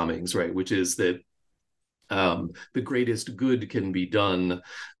 of the bombings, right? Which is that the greatest good can be done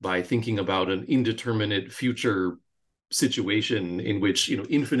by thinking about an indeterminate future situation in which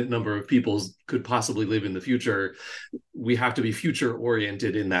infinite number of people could possibly live in the future. We have to be future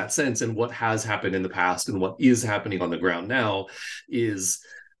oriented in that sense, and what has happened in the past and what is happening on the ground now is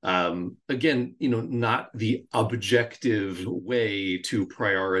again not the objective way to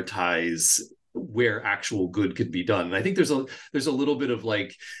prioritize where actual good could be done. And I think there's a little bit of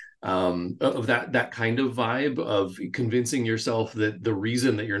like of that kind of vibe of convincing yourself that the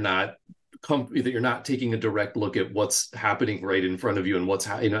reason that you're not taking a direct look at what's happening right in front of you and what's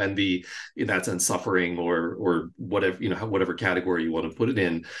and the, in that sense, suffering or whatever, whatever category you want to put it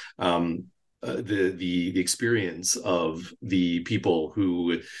in, the experience of the people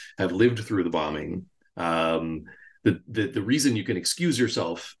who have lived through the bombing. The reason you can excuse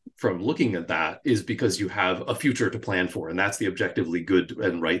yourself from looking at that is because you have a future to plan for, and that's the objectively good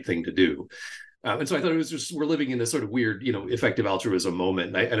and right thing to do. And so I thought it was just, we're living in this sort of weird, effective altruism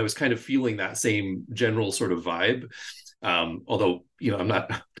moment. And I was kind of feeling that same general sort of vibe. Although, I'm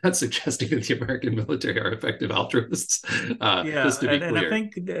not suggesting that the American military are effective altruists. Just to be clear. And I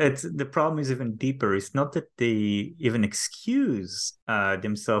think the problem is even deeper. It's not that they even excuse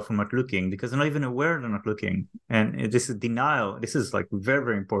themselves from not looking, because they're not even aware they're not looking. And this is denial. This is like very,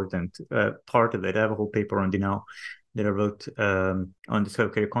 very important part of it. I have a whole paper on denial that I wrote on the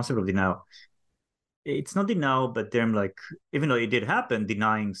sort of concept of denial. It's not denial, but they're like, even though it did happen,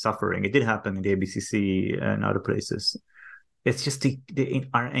 denying suffering. It did happen in the ABCC and other places. It's just they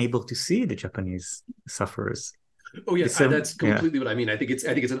aren't able to see the Japanese sufferers. Oh yeah, that's completely what I mean. I think it's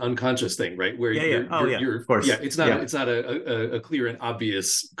an unconscious thing, right? Where of course. It's not a clear and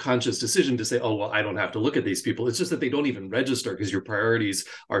obvious conscious decision to say, oh well, I don't have to look at these people. It's just that they don't even register because your priorities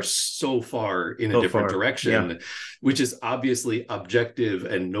are so far in a different direction, which is obviously objective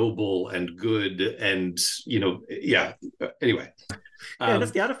and noble and good and anyway. Yeah,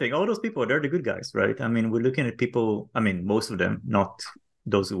 that's the other thing. All those people, they're the good guys, right? I mean, we're looking at people, most of them, not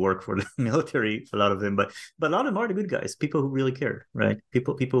those who work for the military, a lot of them, but a lot of them are the good guys, people who really cared, right?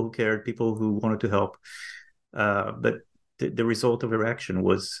 People who cared, people who wanted to help. But the result of their action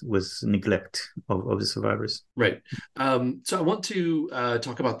was neglect of the survivors. Right. So I want to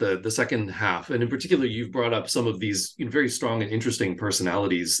talk about the second half. And in particular, you've brought up some of these very strong and interesting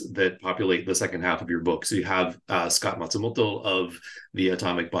personalities that populate the second half of your book. So you have Scott Matsumoto of the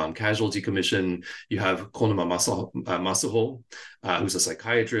Atomic Bomb Casualty Commission. You have Konuma Masuho, who's a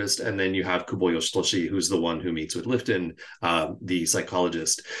psychiatrist. And then you have Kubo Yoshitoshi, who's the one who meets with Lifton, the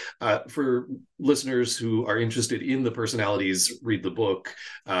psychologist. For listeners who are interested in the personalities, read the book.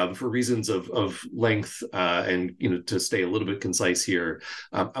 For reasons of length and to stay a little bit concise here,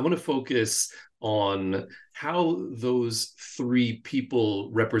 I want to focus on how those three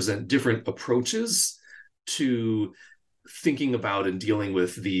people represent different approaches to thinking about and dealing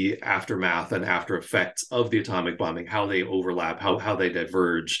with the aftermath and after effects of the atomic bombing, how they overlap, how they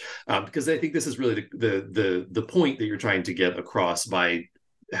diverge, because I think this is really the point that you're trying to get across by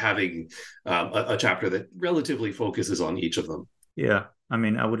having a chapter that relatively focuses on each of them. Yeah,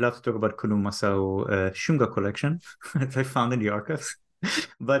 I would love to talk about Kunu Masao Shunga collection that I found in the archives.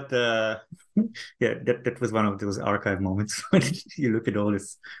 But that was one of those archive moments when you look at all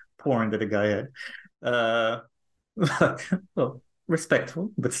this porn that the guy had. Well,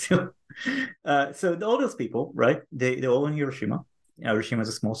 respectful, but still. So all those people, right? They're all in Hiroshima. Hiroshima is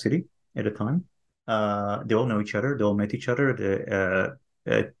a small city at the time. They all know each other. They all met each other.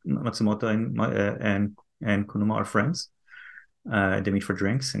 Matsumoto and Kunuma are friends. They meet for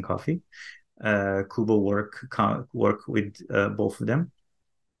drinks and coffee. Kubo work with both of them.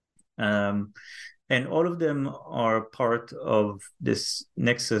 And all of them are part of this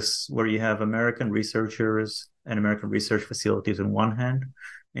nexus where you have American researchers and American research facilities on one hand,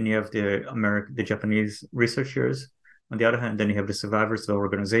 and you have the Japanese researchers on the other hand. Then you have the survivors, the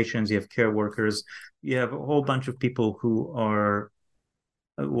organizations, you have care workers, you have a whole bunch of people who are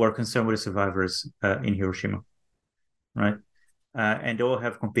concerned with the survivors in Hiroshima, right? and they all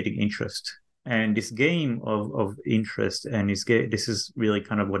have competing interest. And this game of interest and this is really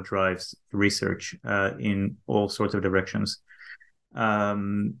kind of what drives research in all sorts of directions.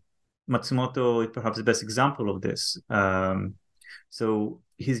 Matsumoto is perhaps the best example of this. So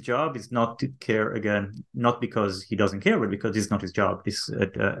his job is not to care, again, not because he doesn't care, but because it's not his job.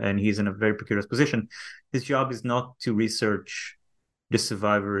 And he's in a very precarious position. His job is not to research the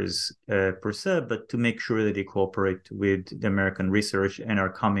survivors per se, but to make sure that they cooperate with the American research and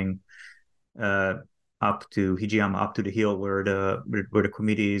are coming up to Hijiyama, up to the hill where the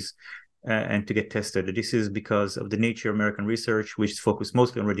committee is, and to get tested. This is because of the nature of American research, which is focused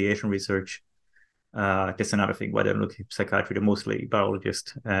mostly on radiation research. That's another thing why they don't look at psychiatry. They're mostly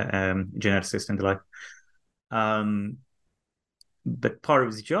biologists, geneticists, and the like. But part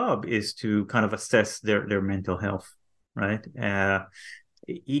of his job is to kind of assess their mental health, right?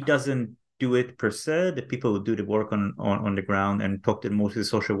 He doesn't do it per se. The people who do the work on the ground and talk to mostly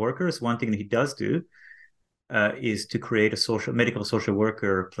social workers. One thing that he does do is to create a medical social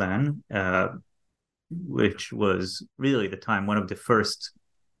worker plan, which was really at the time one of the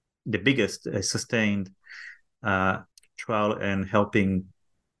biggest sustained trial and helping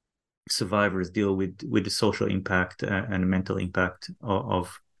survivors deal with the social impact and mental impact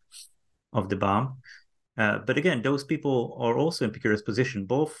of the bomb. But again, those people are also in precarious position.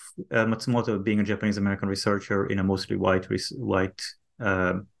 Both Matsumoto, being a Japanese-American researcher in a mostly white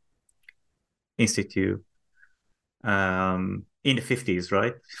institute in the 50s,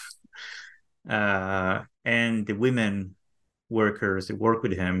 right? And the women workers that work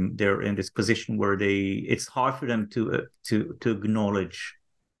with him, they're in this position where it's hard for them to acknowledge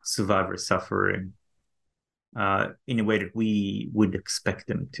survivor suffering in a way that we would expect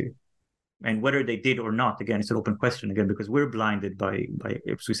them to. And whether they did or not, again, it's an open question again, because we're blinded by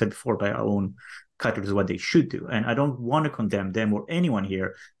as we said before, by our own culture to what they should do. And I don't want to condemn them or anyone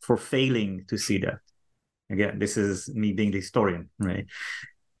here for failing to see that. Again, this is me being the historian, right?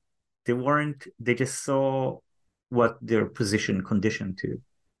 They just saw what their position conditioned to,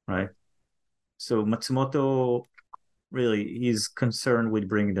 right? So Matsumoto really is concerned with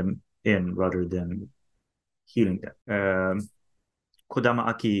bringing them in rather than healing them. Kodama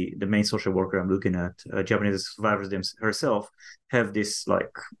Aki, the main social worker I'm looking at, Japanese survivors herself, have this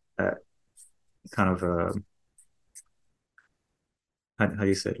like kind of how do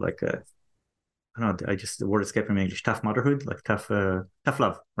you say it? Like I don't know, the word escaped from English, tough motherhood, like tough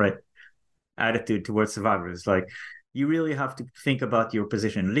love, right? Attitude towards survivors. Like, you really have to think about your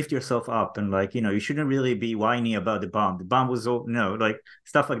position, lift yourself up, and like, you shouldn't really be whiny about the bomb. The bomb was like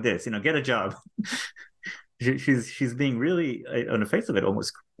stuff like this. Get a job. She's being really, on the face of it,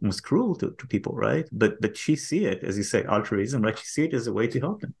 almost cruel to people, right? But she see it, as you say, altruism, right? She see it as a way to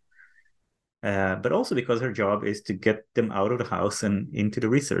help them. But also because her job is to get them out of the house and into the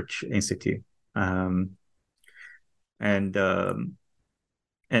research institute. And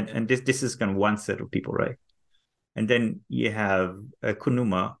this is kind of one set of people, right? And then you have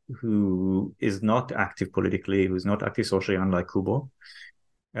Kunuma, who is not active politically, who's not active socially, unlike Kubo.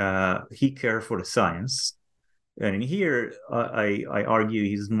 He cares for the science. And here, I argue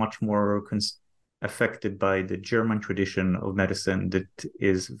he's much more affected by the German tradition of medicine that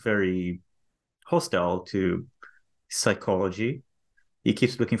is very hostile to psychology. He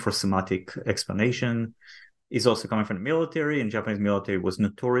keeps looking for somatic explanation. He's also coming from the military, and Japanese military was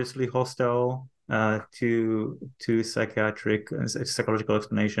notoriously hostile to psychological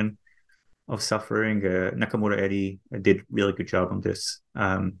explanation of suffering. Nakamura Eri did a really good job on this.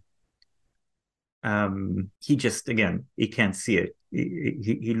 He just, again, he can't see it.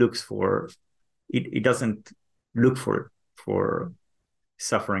 He looks for it. He doesn't look for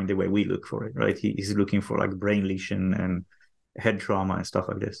suffering the way we look for it, right? He's looking for like brain lesion and head trauma and stuff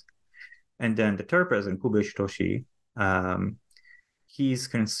like this. And then the third president, Kube Shitoshi, he's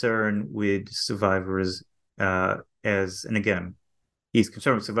concerned with survivors and again, he's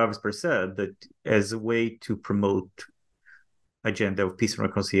concerned with survivors per se, but as a way to promote agenda of peace and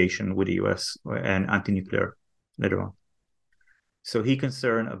reconciliation with the US and anti-nuclear later on. So he's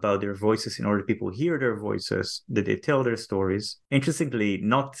concerned about their voices in order people hear their voices, that they tell their stories. Interestingly,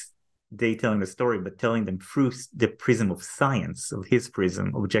 not they telling the story, but telling them through the prism of science, of his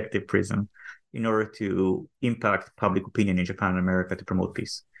prism, objective prism, in order to impact public opinion in Japan and America to promote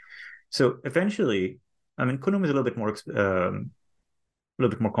peace. So eventually, I mean, Kunum is a little bit more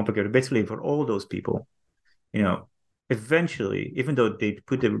complicated. Basically, for all those people, eventually, even though they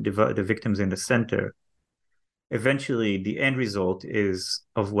put the victims in the center, eventually the end result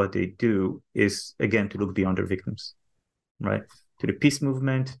of what they do is, again, to look beyond their victims, right? the peace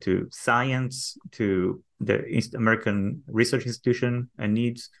movement, to science, to the American research institution and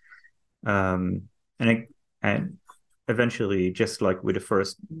needs, and eventually, just like with the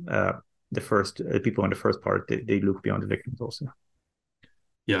first people in the first part, they look beyond the victims also.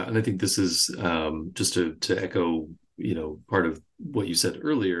 Yeah, and I think this is just to echo, part of what you said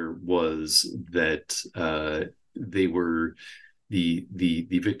earlier was that they were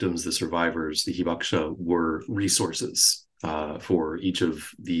the victims, the survivors, the hibakusha were resources for each of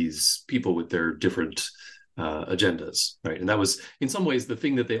these people with their different agendas, right? And that was in some ways the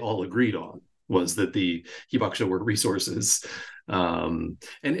thing that they all agreed on, was that the hibakusha were resources. And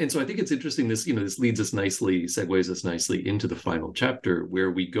so I think it's interesting, this segues us nicely into the final chapter,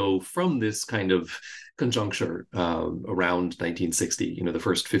 where we go from this kind of conjuncture around 1960, the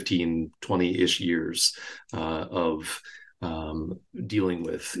first 15, 20-ish years of dealing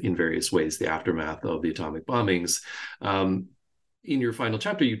with, in various ways, the aftermath of the atomic bombings. In your final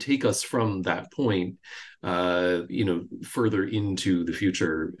chapter, you take us from that point, further into the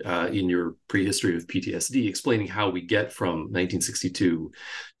future in your prehistory of PTSD, explaining how we get from 1962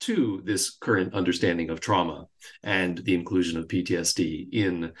 to this current understanding of trauma and the inclusion of PTSD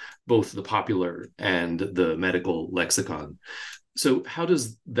in both the popular and the medical lexicon. So how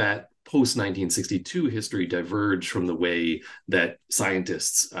does that post-1962 history diverge from the way that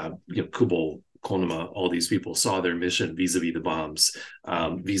scientists, Kubel, Konema, all these people saw their mission vis-a-vis the bombs,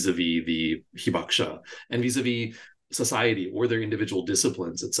 vis-a-vis the hibakusha, and vis-a-vis society or their individual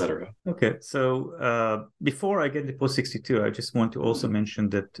disciplines, etc.? Okay, so before I get to post-62, I just want to also mention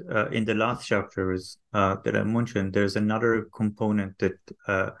that in the last chapters that I mentioned, there's another component that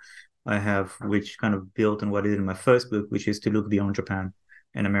I have, which kind of built on what I did in my first book, which is to look beyond Japan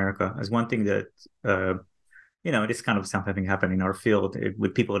and America as one thing that this kind of something happened in our field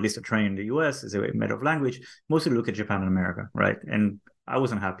with people at least are trained in the US as a matter of language, mostly look at Japan and America, right? And I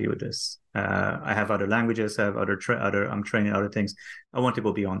wasn't happy with this. I have other languages, I have I'm training other things. I want to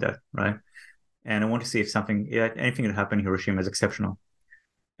go beyond that, right? And I want to see if anything that happened in Hiroshima is exceptional.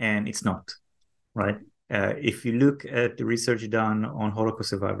 And it's not, right? If you look at the research done on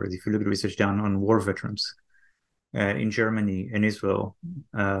Holocaust survivors, if you look at the research done on war veterans, in Germany, in Israel,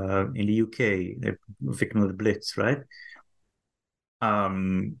 in the UK, the victim of the Blitz, right?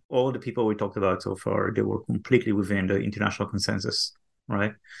 All the people we talked about so far, they were completely within the international consensus,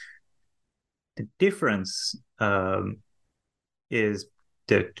 right? The difference is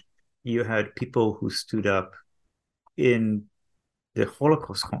that you had people who stood up in the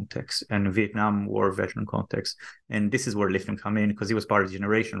Holocaust context and Vietnam War veteran context. And this is where Lifton come in, because he was part of the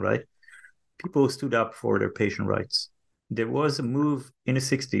generation, right? People stood up for their patient rights. There was a move in the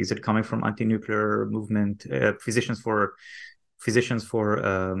 60s that coming from anti-nuclear movement, physicians for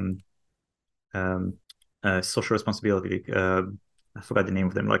social responsibility. I forgot the name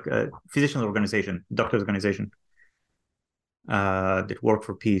of them, like physicians organization, doctors organization that work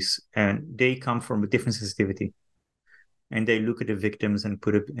for peace. And they come from a different sensitivity. And they look at the victims and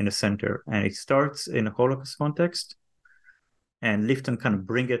put it in the center. And it starts in a Holocaust context. And Lifton kind of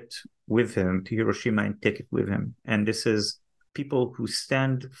bring it with him to Hiroshima and take it with him. And this is people who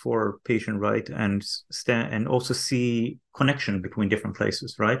stand for patient right and also see connection between different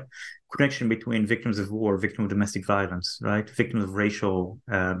places, right? Connection between victims of war, victims of domestic violence, right? Victims of racially,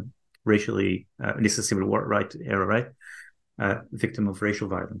 this is civil war right era, right? Victim of racial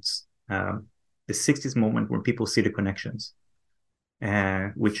violence. The 60s moment when people see the connections.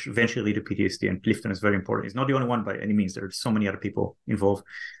 Which eventually lead to PTSD, and Lifton is very important. He's not the only one by any means. There are so many other people involved,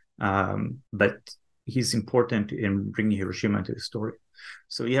 but he's important in bringing Hiroshima into the story.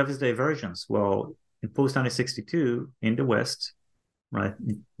 So you have this divergence. Well, in post-1962 in the West, right,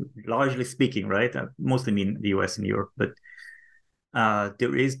 largely speaking, right, mostly mean the US and Europe, but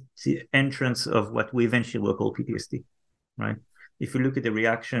there is the entrance of what we eventually will call PTSD, right? If you look at the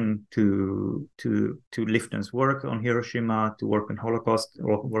reaction to Lifton's work on Hiroshima, to work on Holocaust,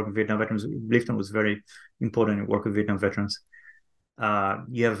 or work with Vietnam veterans, Lifton was very important in work with Vietnam veterans.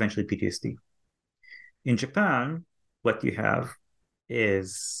 You have eventually PTSD. In Japan, what you have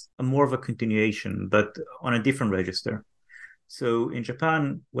is more of a continuation, but on a different register. So in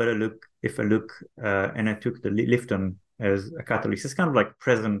Japan, if I look, and I took the Lifton as a catalyst, it's kind of like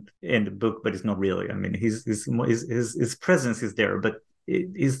present in the book, but it's not really. I mean, his presence is there, but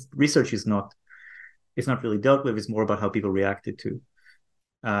his research is not. It's not really dealt with. It's more about how people reacted to.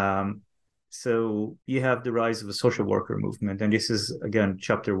 So you have the rise of a social worker movement, and this is again a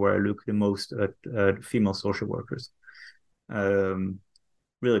chapter where I look the most at female social workers.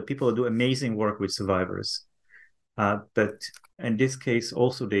 Really, people do amazing work with survivors, but in this case,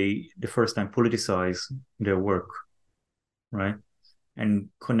 also they the first time politicize their work. Right. and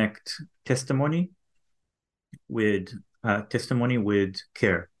connect testimony with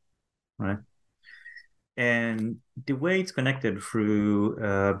care, right? And the way it's connected through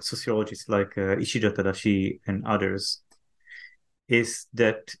sociologists like Ishida Tadashi and others is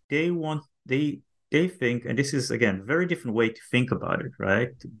that they think, and this is again very different way to think about it,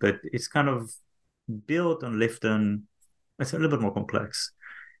 right? But it's kind of built on Lifton. It's a little bit more complex.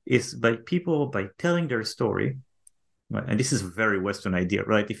 Is by telling their story, right? And this is a very Western idea,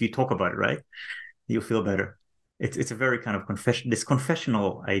 right? If you talk about it, right, you feel better. It's a very kind of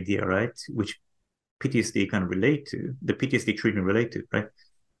confessional idea, right? Which PTSD kind of relate to, the PTSD treatment relate to, right?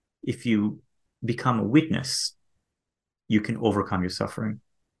 If you become a witness, you can overcome your suffering.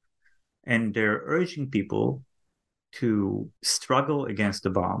 And they're urging people to struggle against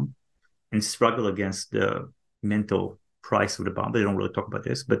the bomb and struggle against the mental price of the bomb. They don't really talk about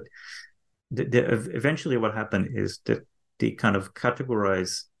this, but eventually what happened is that they kind of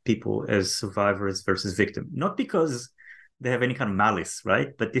categorize people as survivors versus victim, not because they have any kind of malice,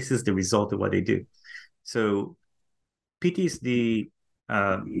 right? But this is the result of what they do. So PTSD,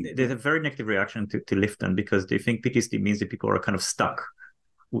 there's a very negative reaction to Lifton because they think PTSD means that people are kind of stuck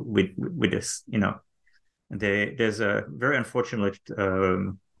with this, you know. There's a very unfortunate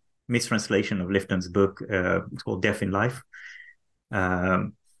mistranslation of Lifton's book. It's called Death in Life.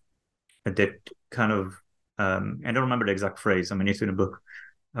 That kind of, I don't remember the exact phrase. I mean, it's in the book.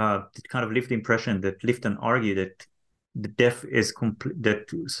 It kind of leave the impression that Lifton argued that the death is complete,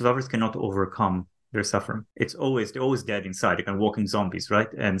 that survivors cannot overcome their suffering. They're always dead inside. They can walking zombies, right?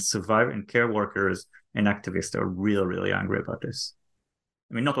 And survivor and care workers and activists are really, really angry about this.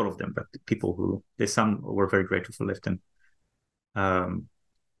 I mean, not all of them, but people some were very grateful for Lifton.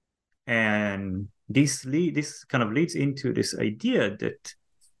 And this kind of leads into this idea that,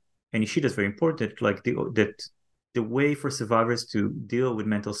 and Ishida is very important, like that the way for survivors to deal with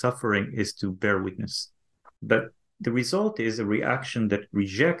mental suffering is to bear witness. But the result is a reaction that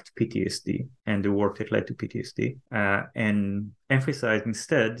reject PTSD and the work that led to PTSD and emphasize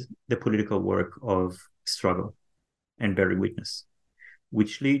instead the political work of struggle and bearing witness,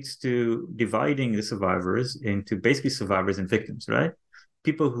 which leads to dividing the survivors into basically survivors and victims, right?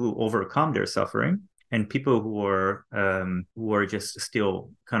 People who overcome their suffering and people who are just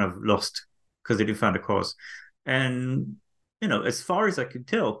still kind of lost because they didn't find a cause. And, you know, as far as I could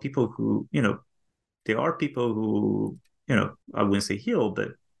tell, people who, you know, there are people who, you know, I wouldn't say heal, but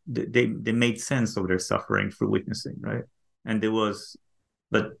they made sense of their suffering through witnessing, right? And there was,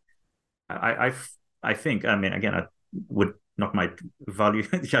 but I think, I mean, again, I would not my value.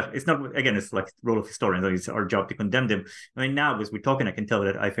 It's not, again, it's like the role of historians. It's our job to condemn them. I mean, now as we're talking, I can tell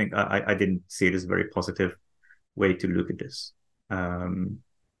that I think I didn't see it as a very positive way to look at this.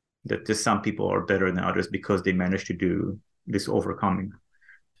 That just some people are better than others because they managed to do this overcoming.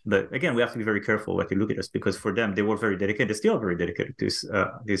 But again, we have to be very careful when we look at this because for them, they were very dedicated. They're still very dedicated to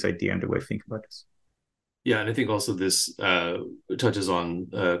this idea and the way to think about this. Yeah, and I think also this touches on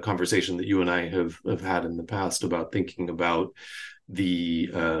a conversation that you and I have had in the past about thinking about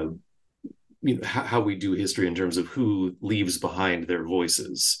the how we do history in terms of who leaves behind their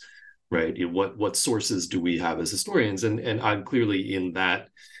voices, right? What sources do we have as historians? And I'm clearly in that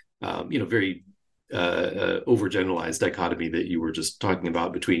very overgeneralized dichotomy that you were just talking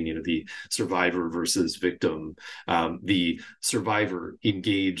about between the survivor versus victim, the survivor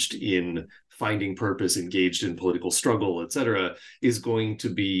engaged in finding purpose, engaged in political struggle, et cetera, is going to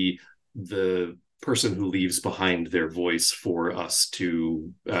be the person who leaves behind their voice for us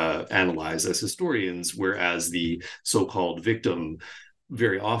to analyze as historians, whereas the so-called victim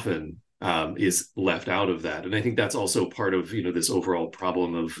very often is left out of that. And I think that's also part of this overall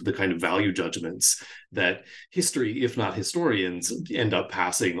problem of the kind of value judgments that history, if not historians, end up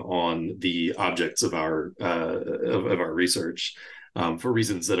passing on the objects of our research for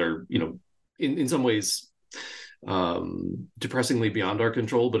reasons that are in some ways depressingly beyond our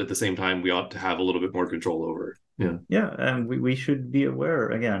control, but at the same time we ought to have a little bit more control over. And we should be aware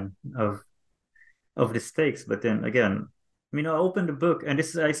again of the stakes. But then again, I mean, I opened the book, and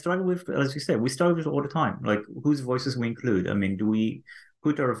I struggle with, as you said, we struggle with it all the time. Like, whose voices we include? I mean, do we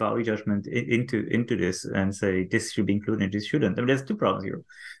put our value judgment into this and say this should be included and this shouldn't? I mean, there's two problems here.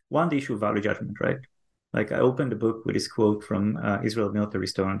 One, the issue of value judgment, right? Like, I opened the book with this quote from Israel Military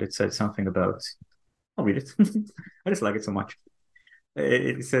Stone that said something about, I'll read it. I just like it so much.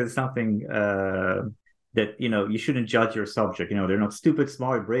 It says something that, you shouldn't judge your subject. They're not stupid,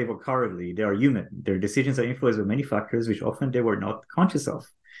 smart, brave, or cowardly. They are human. Their decisions are influenced by many factors, which often they were not conscious of.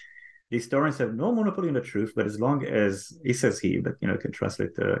 the historians have no monopoly on the truth, but as long as he says he, but you can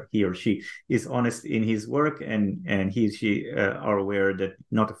translate he or she is honest in his work, and she are aware that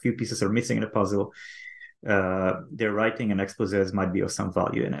not a few pieces are missing in the puzzle, their writing and exposés might be of some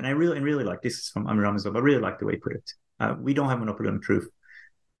value. And I really like this is from Amir Ramazov. I really like the way he put it. We don't have monopoly on truth.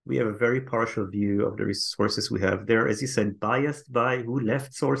 We have a very partial view of the resources we have. They're, as you said, biased by who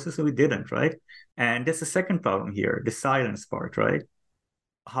left sources and who didn't, right? And that's the second problem here, the silence part, right?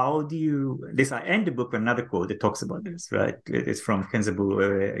 How do you this? I end the book with another quote that talks about this, right? It's from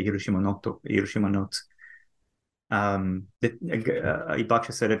Kenzabu Hiroshima Notes.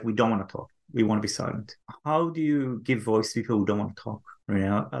 Ibaksha said that we don't want to talk. We want to be silent. How do you give voice to people who don't want to talk?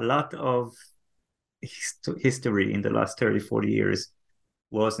 A lot of history in the last 30, 40 years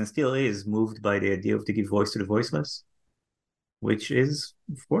was and still is moved by the idea of to give voice to the voiceless, which is,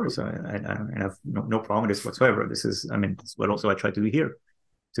 of course, I have no problem with this whatsoever. This is, it's what also I try to do here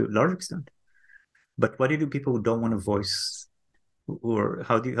to a large extent. But what do you do people who don't want to voice, or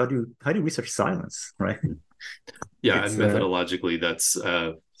how do you research silence, right? Yeah, and methodologically, that's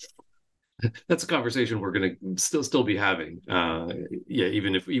a conversation we're going to still be having.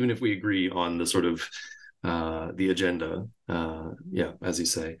 Even if we agree on the sort of the agenda, as you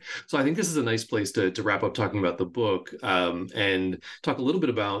say. So I think this is a nice place to wrap up talking about the book, and talk a little bit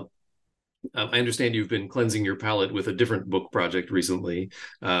about. I understand you've been cleansing your palate with a different book project recently,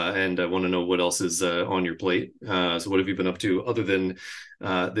 and I want to know what else is on your plate. So what have you been up to other than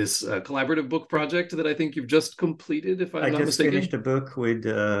this collaborative book project that I think you've just completed, if I'm not mistaken? I just finished a book with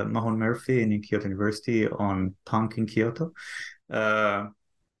Mahon Murphy in Kyoto University on punk in Kyoto.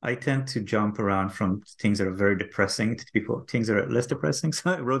 I tend to jump around from things that are very depressing to things that are less depressing.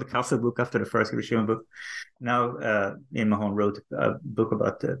 So I wrote a castle book after the first Hiroshima book. Now, Mahon wrote a book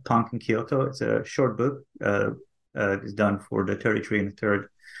about punk in Kyoto. It's a short book. It's done for the 33 and the third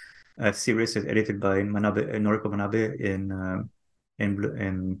series. It's edited by Noriko Manabe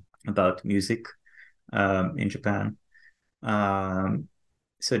in about music in Japan.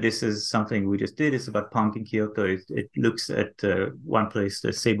 So this is something we just did. It's about punk in Kyoto. It looks at one place, the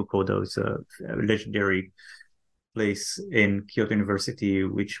Seibukodo. It's a legendary place in Kyoto University,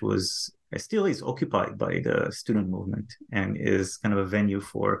 which was still is occupied by the student movement and is kind of a venue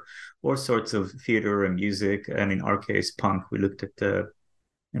for all sorts of theater and music. And in our case, punk. We looked at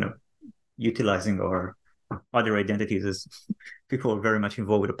utilizing our other identities as people are very much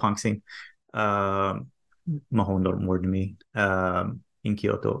involved with the punk scene. Mahon more than me. In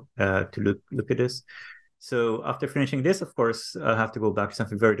Kyoto to look at this. So after finishing this, of course, I have to go back to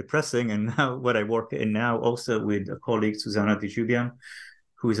something very depressing. And now what I work in now also with a colleague, Susanna Dijubian,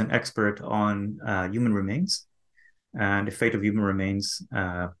 who is an expert on human remains and the fate of human remains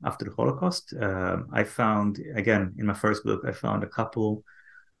after the Holocaust. I found, again, in my first book, I found a couple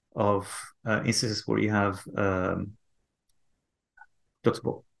of instances where you have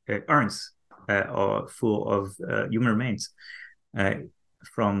urns full of human remains.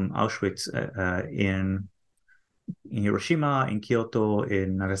 From Auschwitz in Hiroshima, in Kyoto,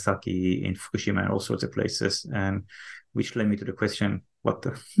 in Nagasaki, in Fukushima, and all sorts of places, and which led me to the question, what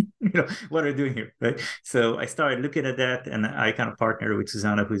are you doing here, right? So I started looking at that, and I kind of partnered with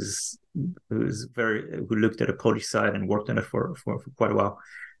Susanna, who looked at the Polish side and worked on it for quite a while.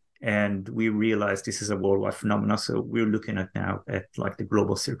 And we realized this is a worldwide phenomenon. So we're looking at now at like the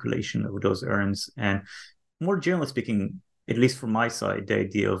global circulation of those urns, and more generally speaking, at least from my side, the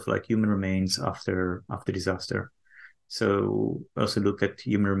idea of like human remains after disaster. So also look at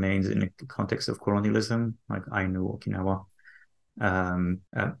human remains in the context of colonialism, like Ainu, Okinawa,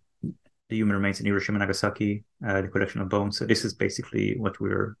 the human remains in Hiroshima, Nagasaki, the collection of bones. So this is basically what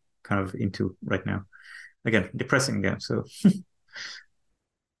we're kind of into right now. Again, depressing again. So.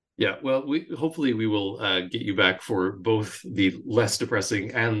 Yeah, well, hopefully we will get you back for both the less depressing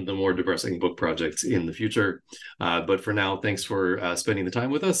and the more depressing book projects in the future. But for now, thanks for spending the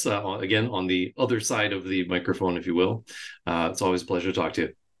time with us, again, on the other side of the microphone, if you will. It's always a pleasure to talk to you.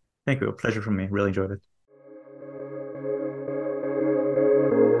 Thank you. A pleasure for me. Really enjoyed it.